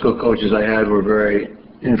high school coaches I had were very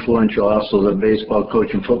influential. Also, the baseball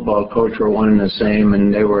coach and football coach were one and the same,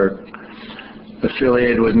 and they were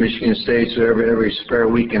affiliated with Michigan State, so every spare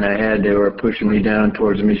weekend I had, they were pushing me down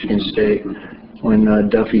towards Michigan State when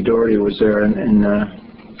Duffy Daugherty was there in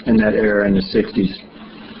that era in the 60s.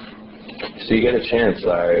 So you get a chance,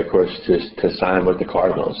 Larry, of course, to sign with the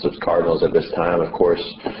Cardinals. The Cardinals at this time, of course,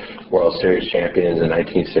 World Series champions in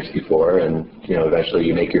 1964, and eventually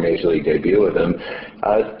you make your Major League debut with them.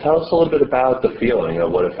 Tell us a little bit about the feeling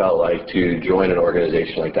of what it felt like to join an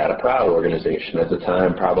organization like that, a proud organization at the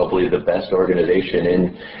time, probably the best organization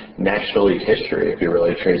in National League history, if you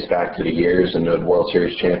really trace back to the years and the World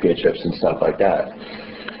Series championships and stuff like that.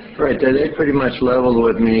 Right, they pretty much leveled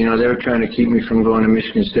with me. They were trying to keep me from going to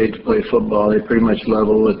Michigan State to play football. They pretty much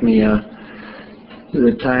leveled with me.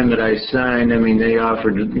 The time that I signed, they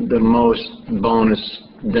offered the most bonus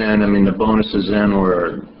then. The bonuses then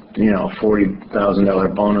were,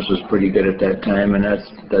 $40,000 bonus was pretty good at that time, and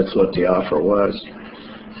that's what the offer was.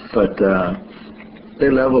 But they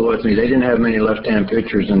leveled with me. They didn't have many left-hand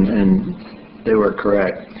pitchers, and they were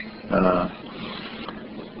correct.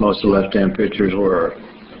 Most of the left-hand pitchers were,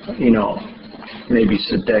 maybe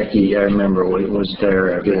Sadecki, I remember was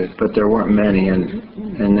there, but there weren't many,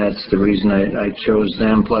 and that's the reason I chose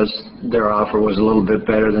them. Plus, their offer was a little bit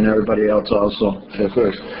better than everybody else also. Of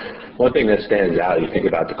course. One thing that stands out, you think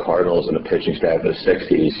about the Cardinals and the pitching staff of the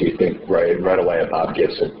 60s, you think right away of Bob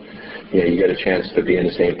Gibson. You get a chance to be in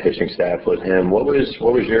the same pitching staff with him. What was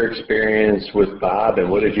your experience with Bob, and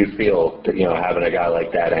what did you feel, having a guy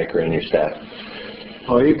like that anchoring your staff?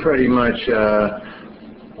 Well, he pretty much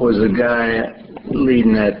was the guy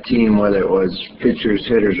leading that team, whether it was pitchers,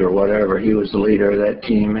 hitters, or whatever. He was the leader of that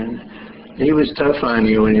team, and he was tough on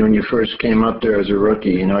you when you first came up there as a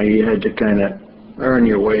rookie. You had to kind of earn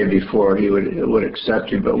your way before he would accept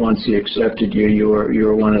you. But once he accepted you, you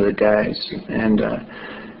were one of the guys. And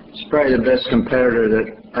he's probably the best competitor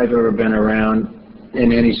that I've ever been around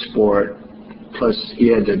in any sport. Plus, he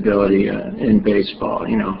had the ability in baseball,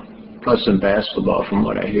 plus in basketball, from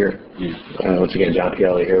what I hear. Once again, John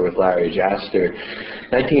Pielli here with Larry Jaster.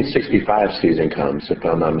 1965 season comes, if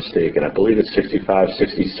I'm not mistaken. I believe it's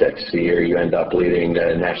 65-66, the year you end up leading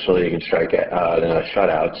the National League in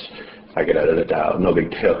shutouts. I get edit it out, no big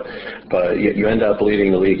deal. But you end up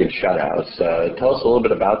leading the league in shutouts. Tell us a little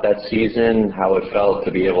bit about that season, how it felt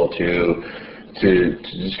to be able to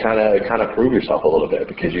just kind of prove yourself a little bit,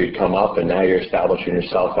 because you'd come up and now you're establishing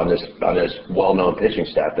yourself on this well-known pitching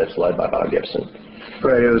staff that's led by Bob Gibson.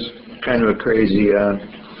 Right, it was kind of a crazy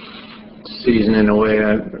season in a way.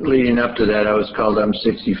 Leading up to that, I was called up in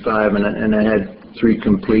 65, and I had 3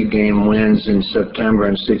 complete game wins in September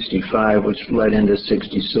in 65, which led into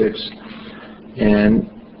 66. And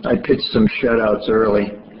I pitched some shutouts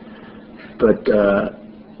early, but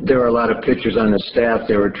there were a lot of pitchers on the staff.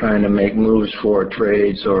 They were trying to make moves for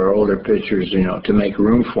trades or older pitchers, to make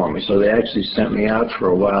room for me. So they actually sent me out for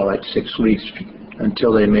a while, like 6 weeks,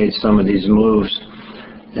 until they made some of these moves.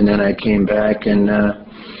 And then I came back and,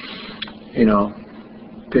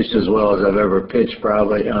 pitched as well as I've ever pitched,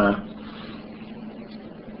 probably.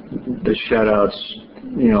 The shutouts,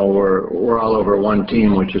 were all over one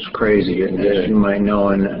team, which is crazy, as you might know,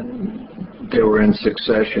 and they were in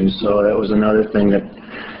succession. So that was another thing that,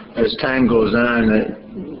 as time goes on,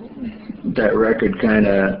 that record kind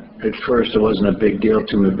of, at first it wasn't a big deal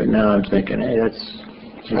to me, but now I'm thinking, hey, that's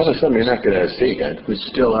something you're not going to see again. It's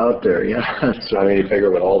still out there, yeah. So you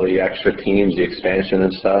figure with all the extra teams, the expansion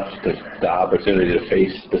and stuff, the opportunity to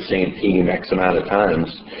face the same team X amount of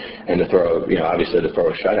times, and to throw, obviously to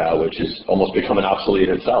throw a shutout, which is almost becoming obsolete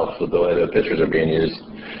itself with the way the pitchers are being used.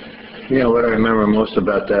 What I remember most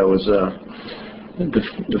about that was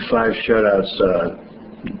the 5 shutouts,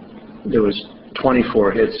 there was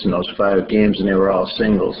 24 hits in those 5 games, and they were all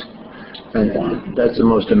singles. And that's the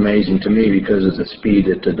most amazing to me because of the speed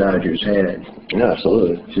that the Dodgers had. Yeah,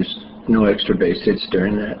 absolutely. Just no extra base hits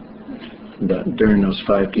during those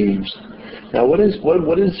 5 games. Now, what is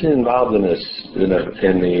involved in this in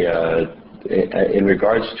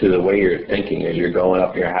regards to the way you're thinking as you're going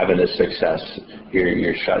up, you're having this success,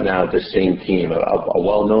 you're shutting out the same team, a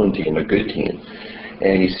well-known team, a good team,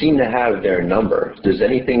 and you seem to have their number. Does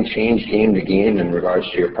anything change game to game in regards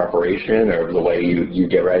to your preparation or the way you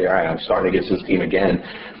get ready? All right, I'm starting against this team again.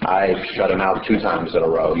 I've shut them out 2 times in a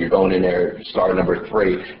row. You're going in there, start number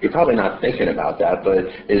 3. You're probably not thinking about that, but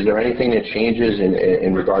is there anything that changes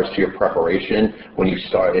in regards to your preparation when you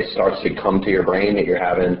start? It starts to come to your brain that you're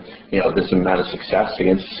having, this amount of success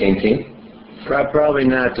against the same team? Probably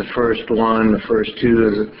not the first 1, the first 2,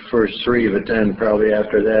 the first 3, but then probably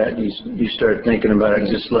after that you start thinking about it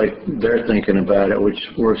just like they're thinking about it, which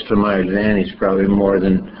works to my advantage probably more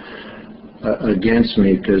than against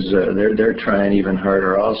me because they're trying even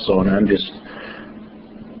harder also, and I'm just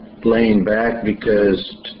laying back because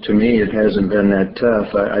to me it hasn't been that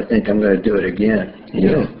tough. I think I'm going to do it again.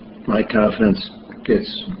 My confidence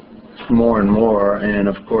gets more and more, and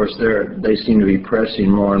of course they seem to be pressing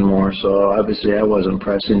more and more, so obviously I wasn't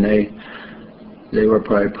pressing. They were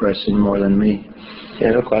probably pressing more than me.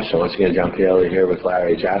 Yeah, no question. Once again, John Pielli here with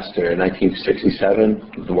Larry Jaster.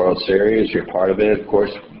 1967, the World Series, you're part of it, of course.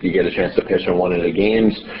 You get a chance to pitch in one of the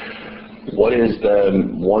games. What is the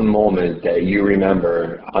one moment that you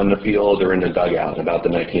remember on the field or in the dugout about the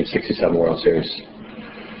 1967 World Series?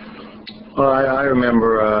 Well, I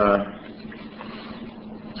remember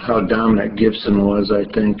how dominant Gibson was, I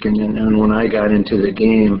think, and when I got into the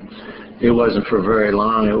game, it wasn't for very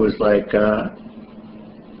long. It was like, I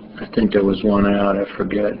think there was 1 out, I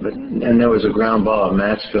forget, and there was a ground ball at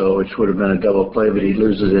Maxfield, which would have been a double play, but he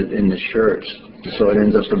loses it in the shirts, so it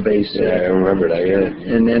ends up a base hit. Yeah, I remember that, yeah.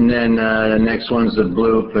 And then the next one's the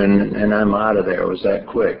bloop, and I'm out of there. It was that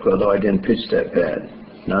quick, although I didn't pitch that bad.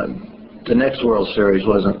 Now, the next World Series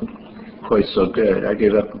wasn't quite so good. I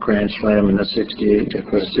gave up a grand slam in the 68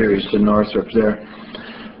 series to Northrop there.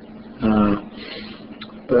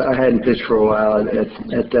 But I hadn't pitched for a while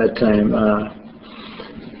at that time.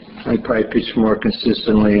 I probably pitched more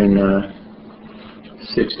consistently in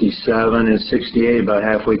 67 and 68. About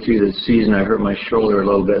halfway through the season, I hurt my shoulder a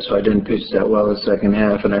little bit, so I didn't pitch that well the second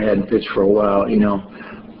half, and I hadn't pitched for a while,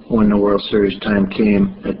 when the World Series time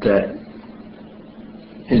came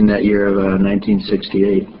in that year of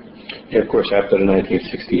 1968. Yeah, of course, after the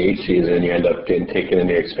 1968 season, you end up getting taken in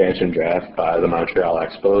the expansion draft by the Montreal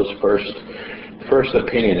Expos. First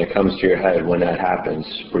opinion that comes to your head when that happens,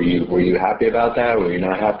 were you happy about that? Were you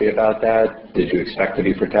not happy about that? Did you expect to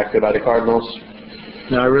be protected by the Cardinals?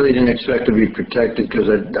 No, I really didn't expect to be protected because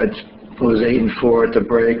I was 8-4 at the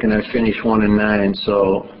break, and I finished 1-9,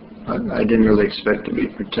 so I didn't really expect to be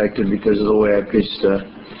protected because of the way I pitched the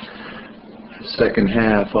second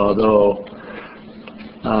half, although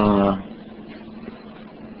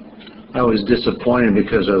I was disappointed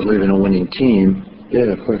because I was leaving a winning team.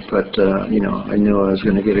 Yeah, of course. But, I knew I was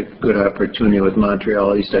going to get a good opportunity with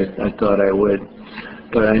Montreal. At least I thought I would.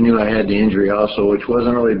 But I knew I had the injury also, which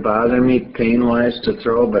wasn't really bothering me pain-wise to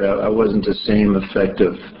throw, but I wasn't the same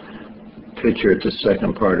effective pitcher at the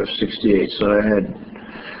second part of 68. So I had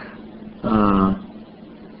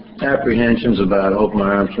apprehensions about, I hope my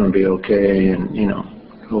arm's going to be okay, and,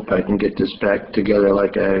 hope I can get this back together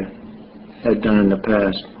like I had done in the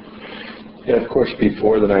past. Yeah, of course,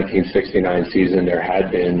 before the 1969 season, there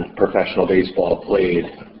had been professional baseball played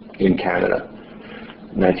in Canada.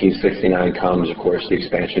 1969 comes, of course, the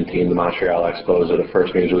expansion team, the Montreal Expos, are the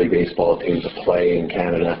first Major League Baseball team to play in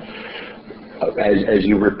Canada. As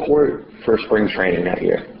you report for spring training that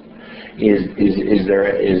year, is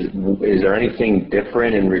there anything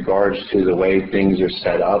different in regards to the way things are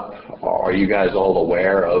set up? Are you guys all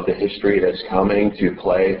aware of the history that's coming to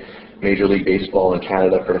play Major League Baseball in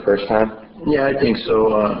Canada for the first time? Yeah, I think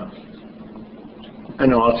so. I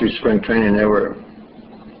know all through spring training they were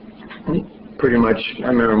pretty much, I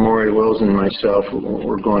remember Maury Wills and myself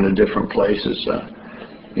were going to different places,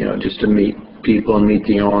 just to meet people and meet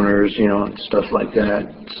the owners, stuff like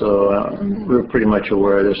that. So we were pretty much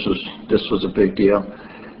aware this was a big deal.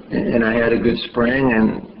 And I had a good spring,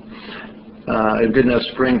 and a good enough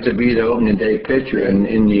spring to be the opening day pitcher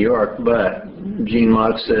in New York, but Gene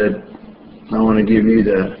Mauch said, I want to give you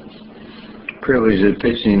the privilege of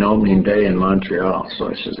pitching opening day in Montreal. So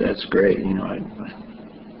I said, that's great.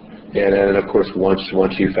 And then, of course, once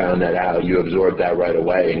you found that out, you absorbed that right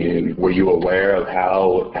away. And were you aware of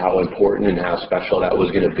how important and how special that was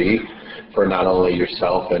going to be for not only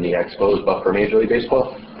yourself and the Expos, but for Major League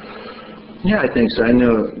Baseball? Yeah, I think so. I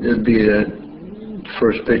knew it'd be the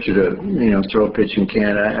first pitcher to, throw a pitch in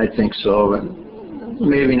Canada. I think so, but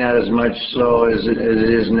maybe not as much so as it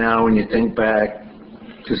is now when you think back.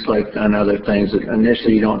 Just like on other things,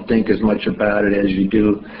 initially you don't think as much about it as you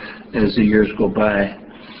do as the years go by.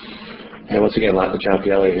 And once again, Lata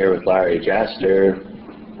Ciampielli here with Larry Jaster.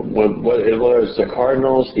 What was the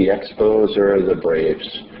Cardinals, the Expos, or the Braves?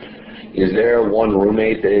 Is there one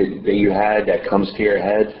roommate that you had that comes to your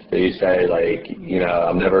head that you say, like,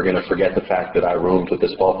 I'm never going to forget the fact that I roomed with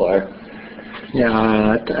this ball player?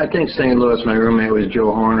 Yeah, I think St. Louis, my roommate was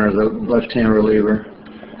Joe Horner, the left-hand reliever,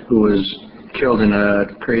 who was killed in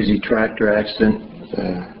a crazy tractor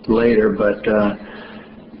accident later, but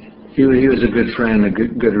he was a good friend, a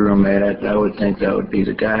good roommate. I would think that would be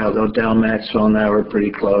the guy, although Del Maxwell and I were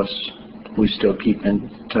pretty close. We still keep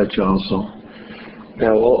in touch also.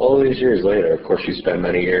 Now, all these years later, of course, you spent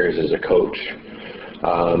many years as a coach.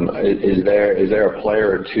 Is there a player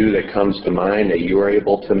or two that comes to mind that you were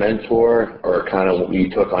able to mentor or kind of you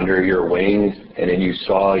took under your wing and then you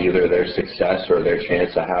saw either their success or their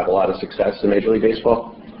chance to have a lot of success in Major League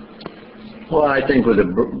Baseball? Well, I think with the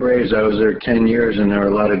Braves, I was there 10 years and there were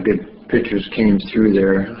a lot of good pitchers came through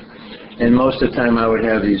there. And most of the time I would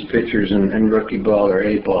have these pitchers in rookie ball or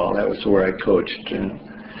A ball. That was where I coached. And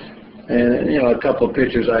a couple of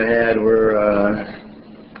pitchers I had were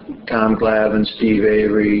Tom Glavine, Steve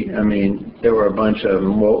Avery. I mean, there were a bunch of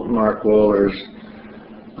them. Mark Wohlers,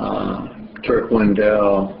 Turk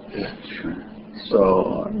Wendell.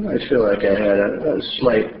 So I feel like I had a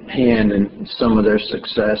slight hand in some of their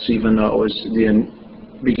success, even though it was the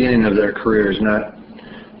beginning of their careers, not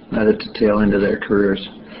at the tail end of their careers.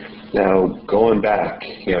 Now, going back,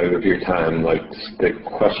 of your time, like the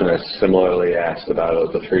question I similarly asked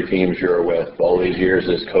about the three teams you were with, all these years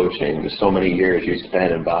as coaching, there's so many years you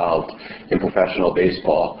spent involved in professional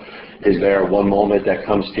baseball. Is there one moment that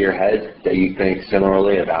comes to your head that you think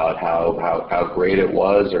similarly about how great it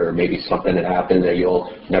was, or maybe something that happened that you'll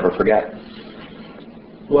never forget?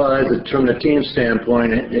 Well, from the team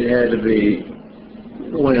standpoint, it had to be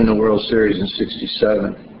winning the World Series in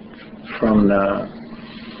 '67.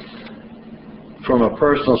 From a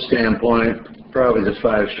personal standpoint, probably the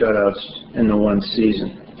 5 shutouts in the one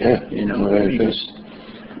season. Yeah.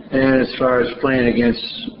 And as far as playing against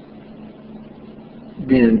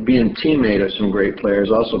being teammate of some great players,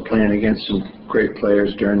 also playing against some great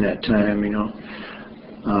players during that time,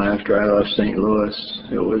 after I left St. Louis,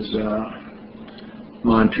 it was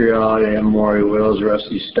Montreal. They had Maury Wills,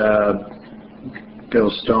 Rusty Staub, Bill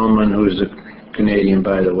Stoneman, who's a Canadian,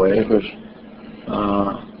 by the way.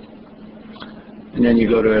 And then you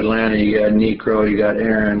go to Atlanta, you got Necro, you got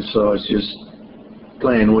Aaron, so it's just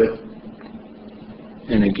playing with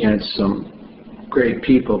and against some great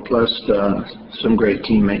people, plus some great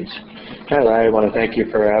teammates. Hi, Larry. I want to thank you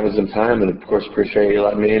for having some time, and of course appreciate you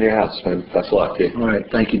letting me in your house, man. Best of luck to you. All right,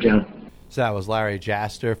 thank you, John. So that was Larry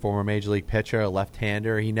Jaster, former Major League pitcher, a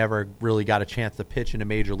left-hander. He never really got a chance to pitch in the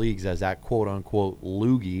major leagues as that quote-unquote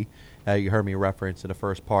loogie you heard me reference in the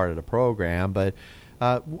first part of the program, but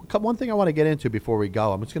one thing I want to get into before we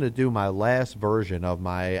go, I'm just going to do my last version of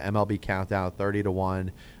my MLB Countdown 30-1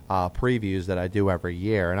 previews that I do every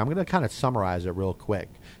year, and I'm going to kind of summarize it real quick.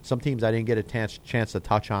 Some teams I didn't get a chance to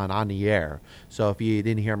touch on the air, so if you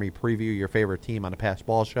didn't hear me preview your favorite team on the Past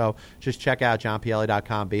Ball Show, just check out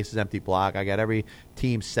johnpielli.com, Bases Empty blog. I got every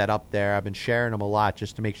team set up there. I've been sharing them a lot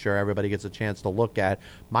just to make sure everybody gets a chance to look at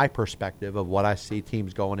my perspective of what I see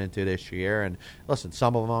teams going into this year. And listen,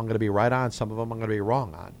 some of them I'm going to be right on, some of them I'm going to be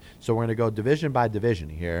wrong on. So we're going to go division by division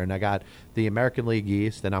here, and I got the American League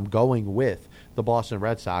East, and I'm going with the Boston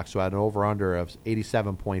Red Sox, who had an over-under of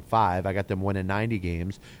 87.5. I got them winning 90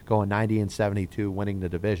 games, going 90-72, winning the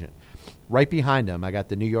division. Right behind them, I got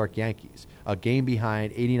the New York Yankees, a game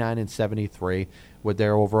behind, 89-73, with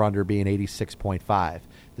their over-under being 86.5.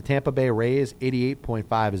 The Tampa Bay Rays,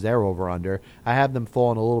 88.5 is their over-under. I have them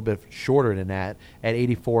falling a little bit shorter than that at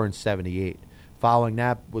 84-78. Following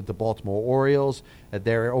that, with the Baltimore Orioles,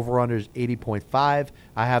 their over-under is 80.5.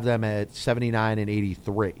 I have them at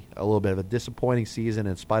 79-83. A little bit of a disappointing season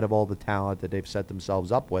in spite of all the talent that they've set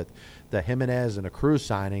themselves up with. The Jimenez and the Cruz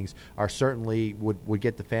signings are certainly would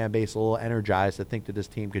get the fan base a little energized to think that this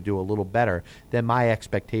team could do a little better than my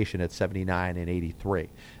expectation at 79-83.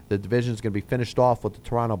 The division's going to be finished off with the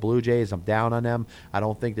Toronto Blue Jays. I'm down on them. I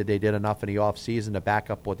don't think that they did enough in the offseason to back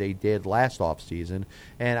up what they did last offseason.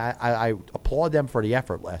 And I applaud them for the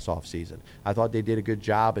effort last offseason. I thought they did a good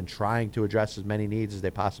job in trying to address as many needs as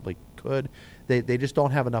they possibly could. They just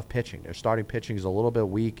don't have enough pitching. Their starting pitching is a little bit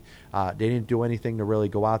weak. They didn't do anything to really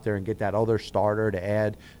go out there and get that other starter to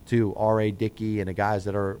add to R.A. Dickey and the guys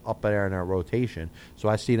that are up there in our rotation. So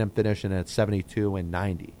I see them finishing at 72 and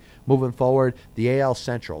 90. Moving forward, the AL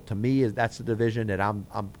Central, to me, that's the division that I'm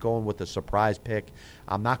going with the surprise pick.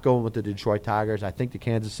 I'm not going with the Detroit Tigers. I think the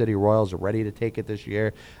Kansas City Royals are ready to take it this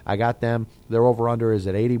year. I got them. Their over-under is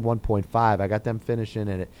at 81.5. I got them finishing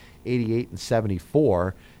at 88 and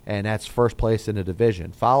 74, and that's first place in the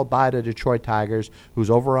division. Followed by the Detroit Tigers,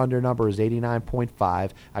 whose over-under number is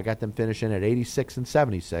 89.5. I got them finishing at 86 and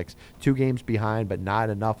 76, 2 games behind, but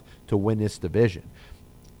not enough to win this division.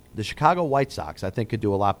 The Chicago White Sox, I think, could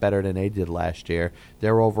do a lot better than they did last year.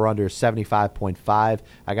 Their over-under is 75.5.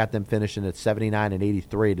 I got them finishing at 79 and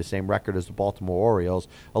 83, the same record as the Baltimore Orioles.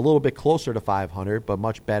 A little bit closer to 500, but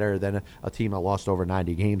much better than a team that lost over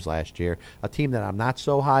 90 games last year. A team that I'm not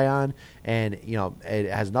so high on, and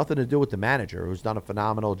it has nothing to do with the manager, who's done a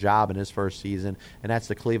phenomenal job in his first season, and that's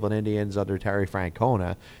the Cleveland Indians under Terry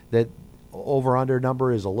Francona. That over-under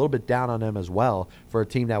number is a little bit down on them as well for a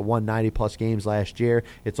team that won 90-plus games last year.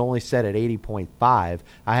 It's only set at 80.5.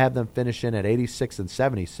 I have them finishing at 86 and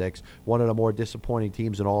 76, one of the more disappointing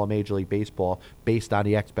teams in all of Major League Baseball based on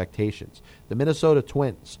the expectations. The Minnesota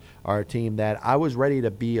Twins are a team that I was ready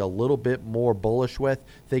to be a little bit more bullish with,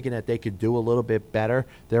 thinking that they could do a little bit better.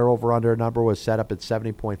 Their over-under number was set up at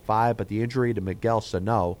 70.5, but the injury to Miguel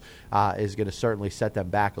Sano is going to certainly set them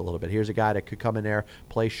back a little bit. Here's a guy that could come in there,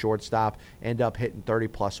 play shortstop, end up hitting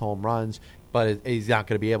 30-plus home runs, but he's not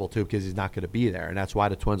going to be able to because he's not going to be there, and that's why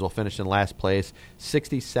the Twins will finish in last place,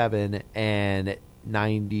 67 and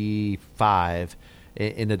 95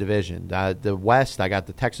 in the division. The West, I got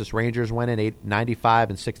the Texas Rangers winning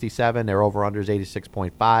 95 and 67. Their over-under is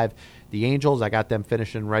 86.5. The Angels, I got them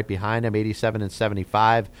finishing right behind them, 87 and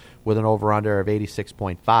 75, with an over-under of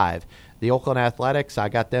 86.5. The Oakland Athletics, I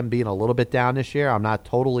got them being a little bit down this year. I'm not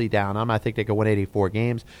totally down on them. I think they could win 84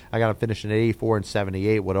 games. I got them finishing at 84 and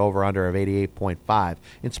 78 with over-under of 88.5,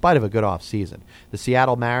 in spite of a good offseason. The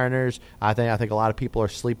Seattle Mariners, I think a lot of people are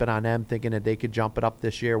sleeping on them, thinking that they could jump it up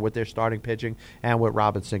this year with their starting pitching and with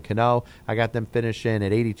Robinson Cano. I got them finishing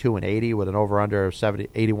at 82 and 80 with an over-under of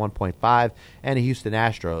 81.5, and the Houston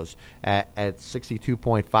Astros at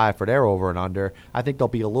 62.5 for their over and under. I think they'll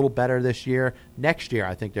be a little better this year. Next year,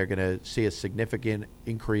 I think they're going to see a significant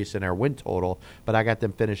increase in their win total, but I got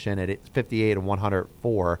them finishing at 58 and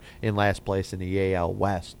 104 in last place in the AL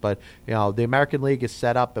West. But the American League is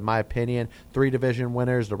set up, in my opinion, 3 division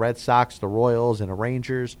winners: the Red Sox, the Royals, and the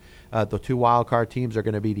Rangers. The 2 wildcard teams are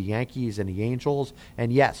going to be the Yankees and the Angels.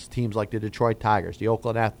 And yes, teams like the Detroit Tigers, the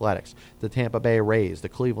Oakland Athletics, the Tampa Bay Rays, the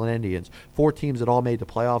Cleveland Indians, 4 teams that all made the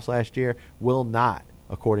playoffs last year, will not,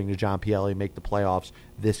 according to John Pielli, make the playoffs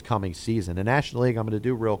this coming season. The National League, I'm going to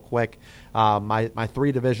do real quick. My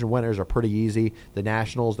 3 division winners are pretty easy: the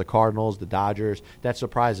Nationals, the Cardinals, the Dodgers. That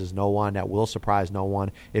surprises no one. That will surprise no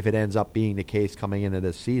one if it ends up being the case coming into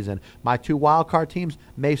this season. My 2 wild card teams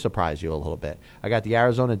may surprise you a little bit. I got the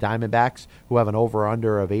Arizona Diamondbacks, who have an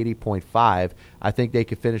over-under of 80.5. I think they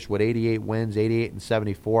could finish with 88 wins, 88 and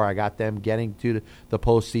 74. I got them getting to the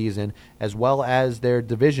postseason, as well as their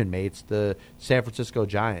division mates, the San Francisco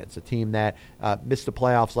Giants, a team that missed the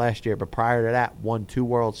playoffs last year, but prior to that, won 2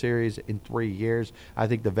 World Series in 3 years. I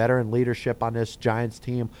think the veteran leadership on this Giants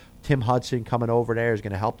team, Tim Hudson coming over there, is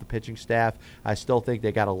going to help the pitching staff. I still think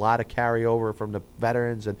they got a lot of carryover from the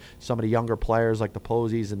veterans and some of the younger players like the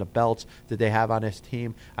Posies and the Belts that they have on this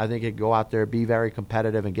team. I think they can go out there, be very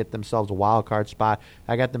competitive, and get themselves a wild card spot.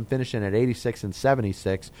 I got them finishing at 86 and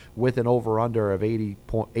 76 with an over-under of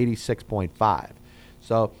 86.5.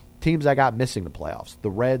 So teams I got missing the playoffs: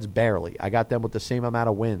 the Reds barely. I got them with the same amount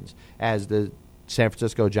of wins as the San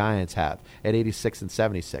Francisco Giants have at 86 and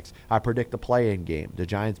 76. I predict the play-in game. The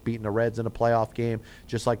Giants beating the Reds in a playoff game,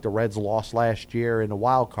 just like the Reds lost last year in the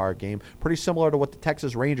wild card game. Pretty similar to what the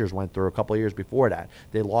Texas Rangers went through a couple of years before that.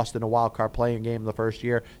 They lost in the wild card play-in game the first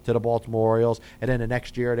year to the Baltimore Orioles, and then the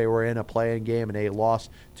next year they were in a play-in game and they lost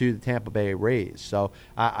to the Tampa Bay Rays. So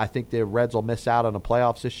I think the Reds will miss out on the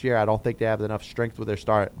playoffs this year. I don't think they have enough strength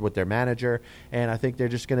with their manager, and I think they're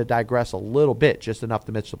just going to digress a little bit, just enough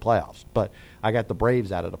to miss the playoffs. But I got the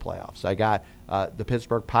Braves out of the playoffs. I got the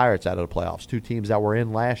Pittsburgh Pirates out of the playoffs, 2 teams that were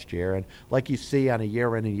in last year. And like you see on a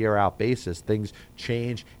year-in and year-out basis, things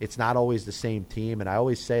change. It's not always the same team. And I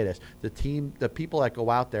always say this: the people that go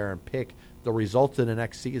out there and pick the results in the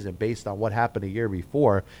next season based on what happened a year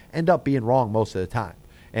before end up being wrong most of the time.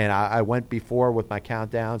 And I went before with my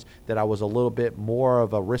countdowns that I was a little bit more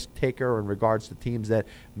of a risk taker in regards to teams that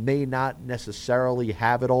may not necessarily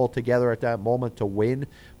have it all together at that moment to win.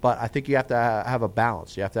 But I think you have to have a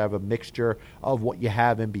balance. You have to have a mixture of what you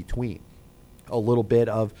have in between. A little bit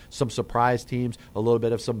of some surprise teams, a little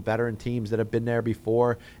bit of some veteran teams that have been there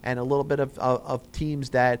before, and a little bit of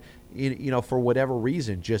teams that, for whatever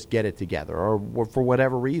reason, just get it together, or for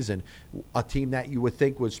whatever reason, a team that you would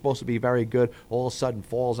think was supposed to be very good all of a sudden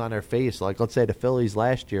falls on their face. Like, let's say the Phillies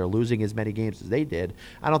last year, losing as many games as they did.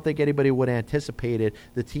 I don't think anybody would have anticipated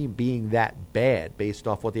the team being that bad based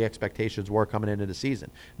off what the expectations were coming into the season.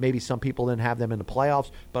 Maybe some people didn't have them in the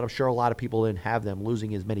playoffs, but I'm sure a lot of people didn't have them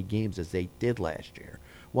losing as many games as they did last year.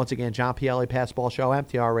 Once again, John Pielli, Passball Show,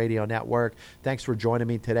 MTR Radio Network. Thanks for joining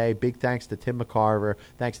me today. Big thanks to Tim McCarver.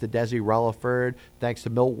 Thanks to Desi Relaford. Thanks to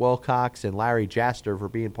Milt Wilcox and Larry Jaster for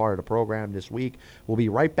being part of the program this week. We'll be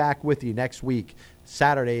right back with you next week,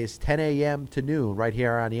 Saturdays, 10 a.m. to noon, right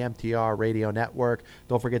here on the MTR Radio Network.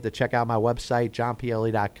 Don't forget to check out my website,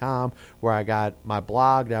 johnpielli.com, where I got my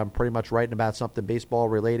blog that I'm pretty much writing about something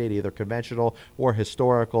baseball-related, either conventional or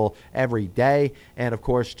historical, every day. And, of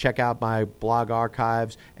course, check out my blog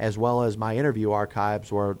archives as well as my interview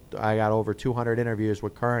archives, where I got over 200 interviews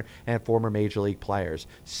with current and former Major League players.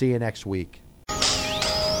 See you next week. Rock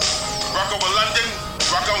over London,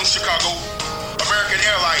 rock on Chicago, American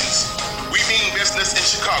Airlines. We mean business in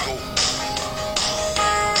Chicago.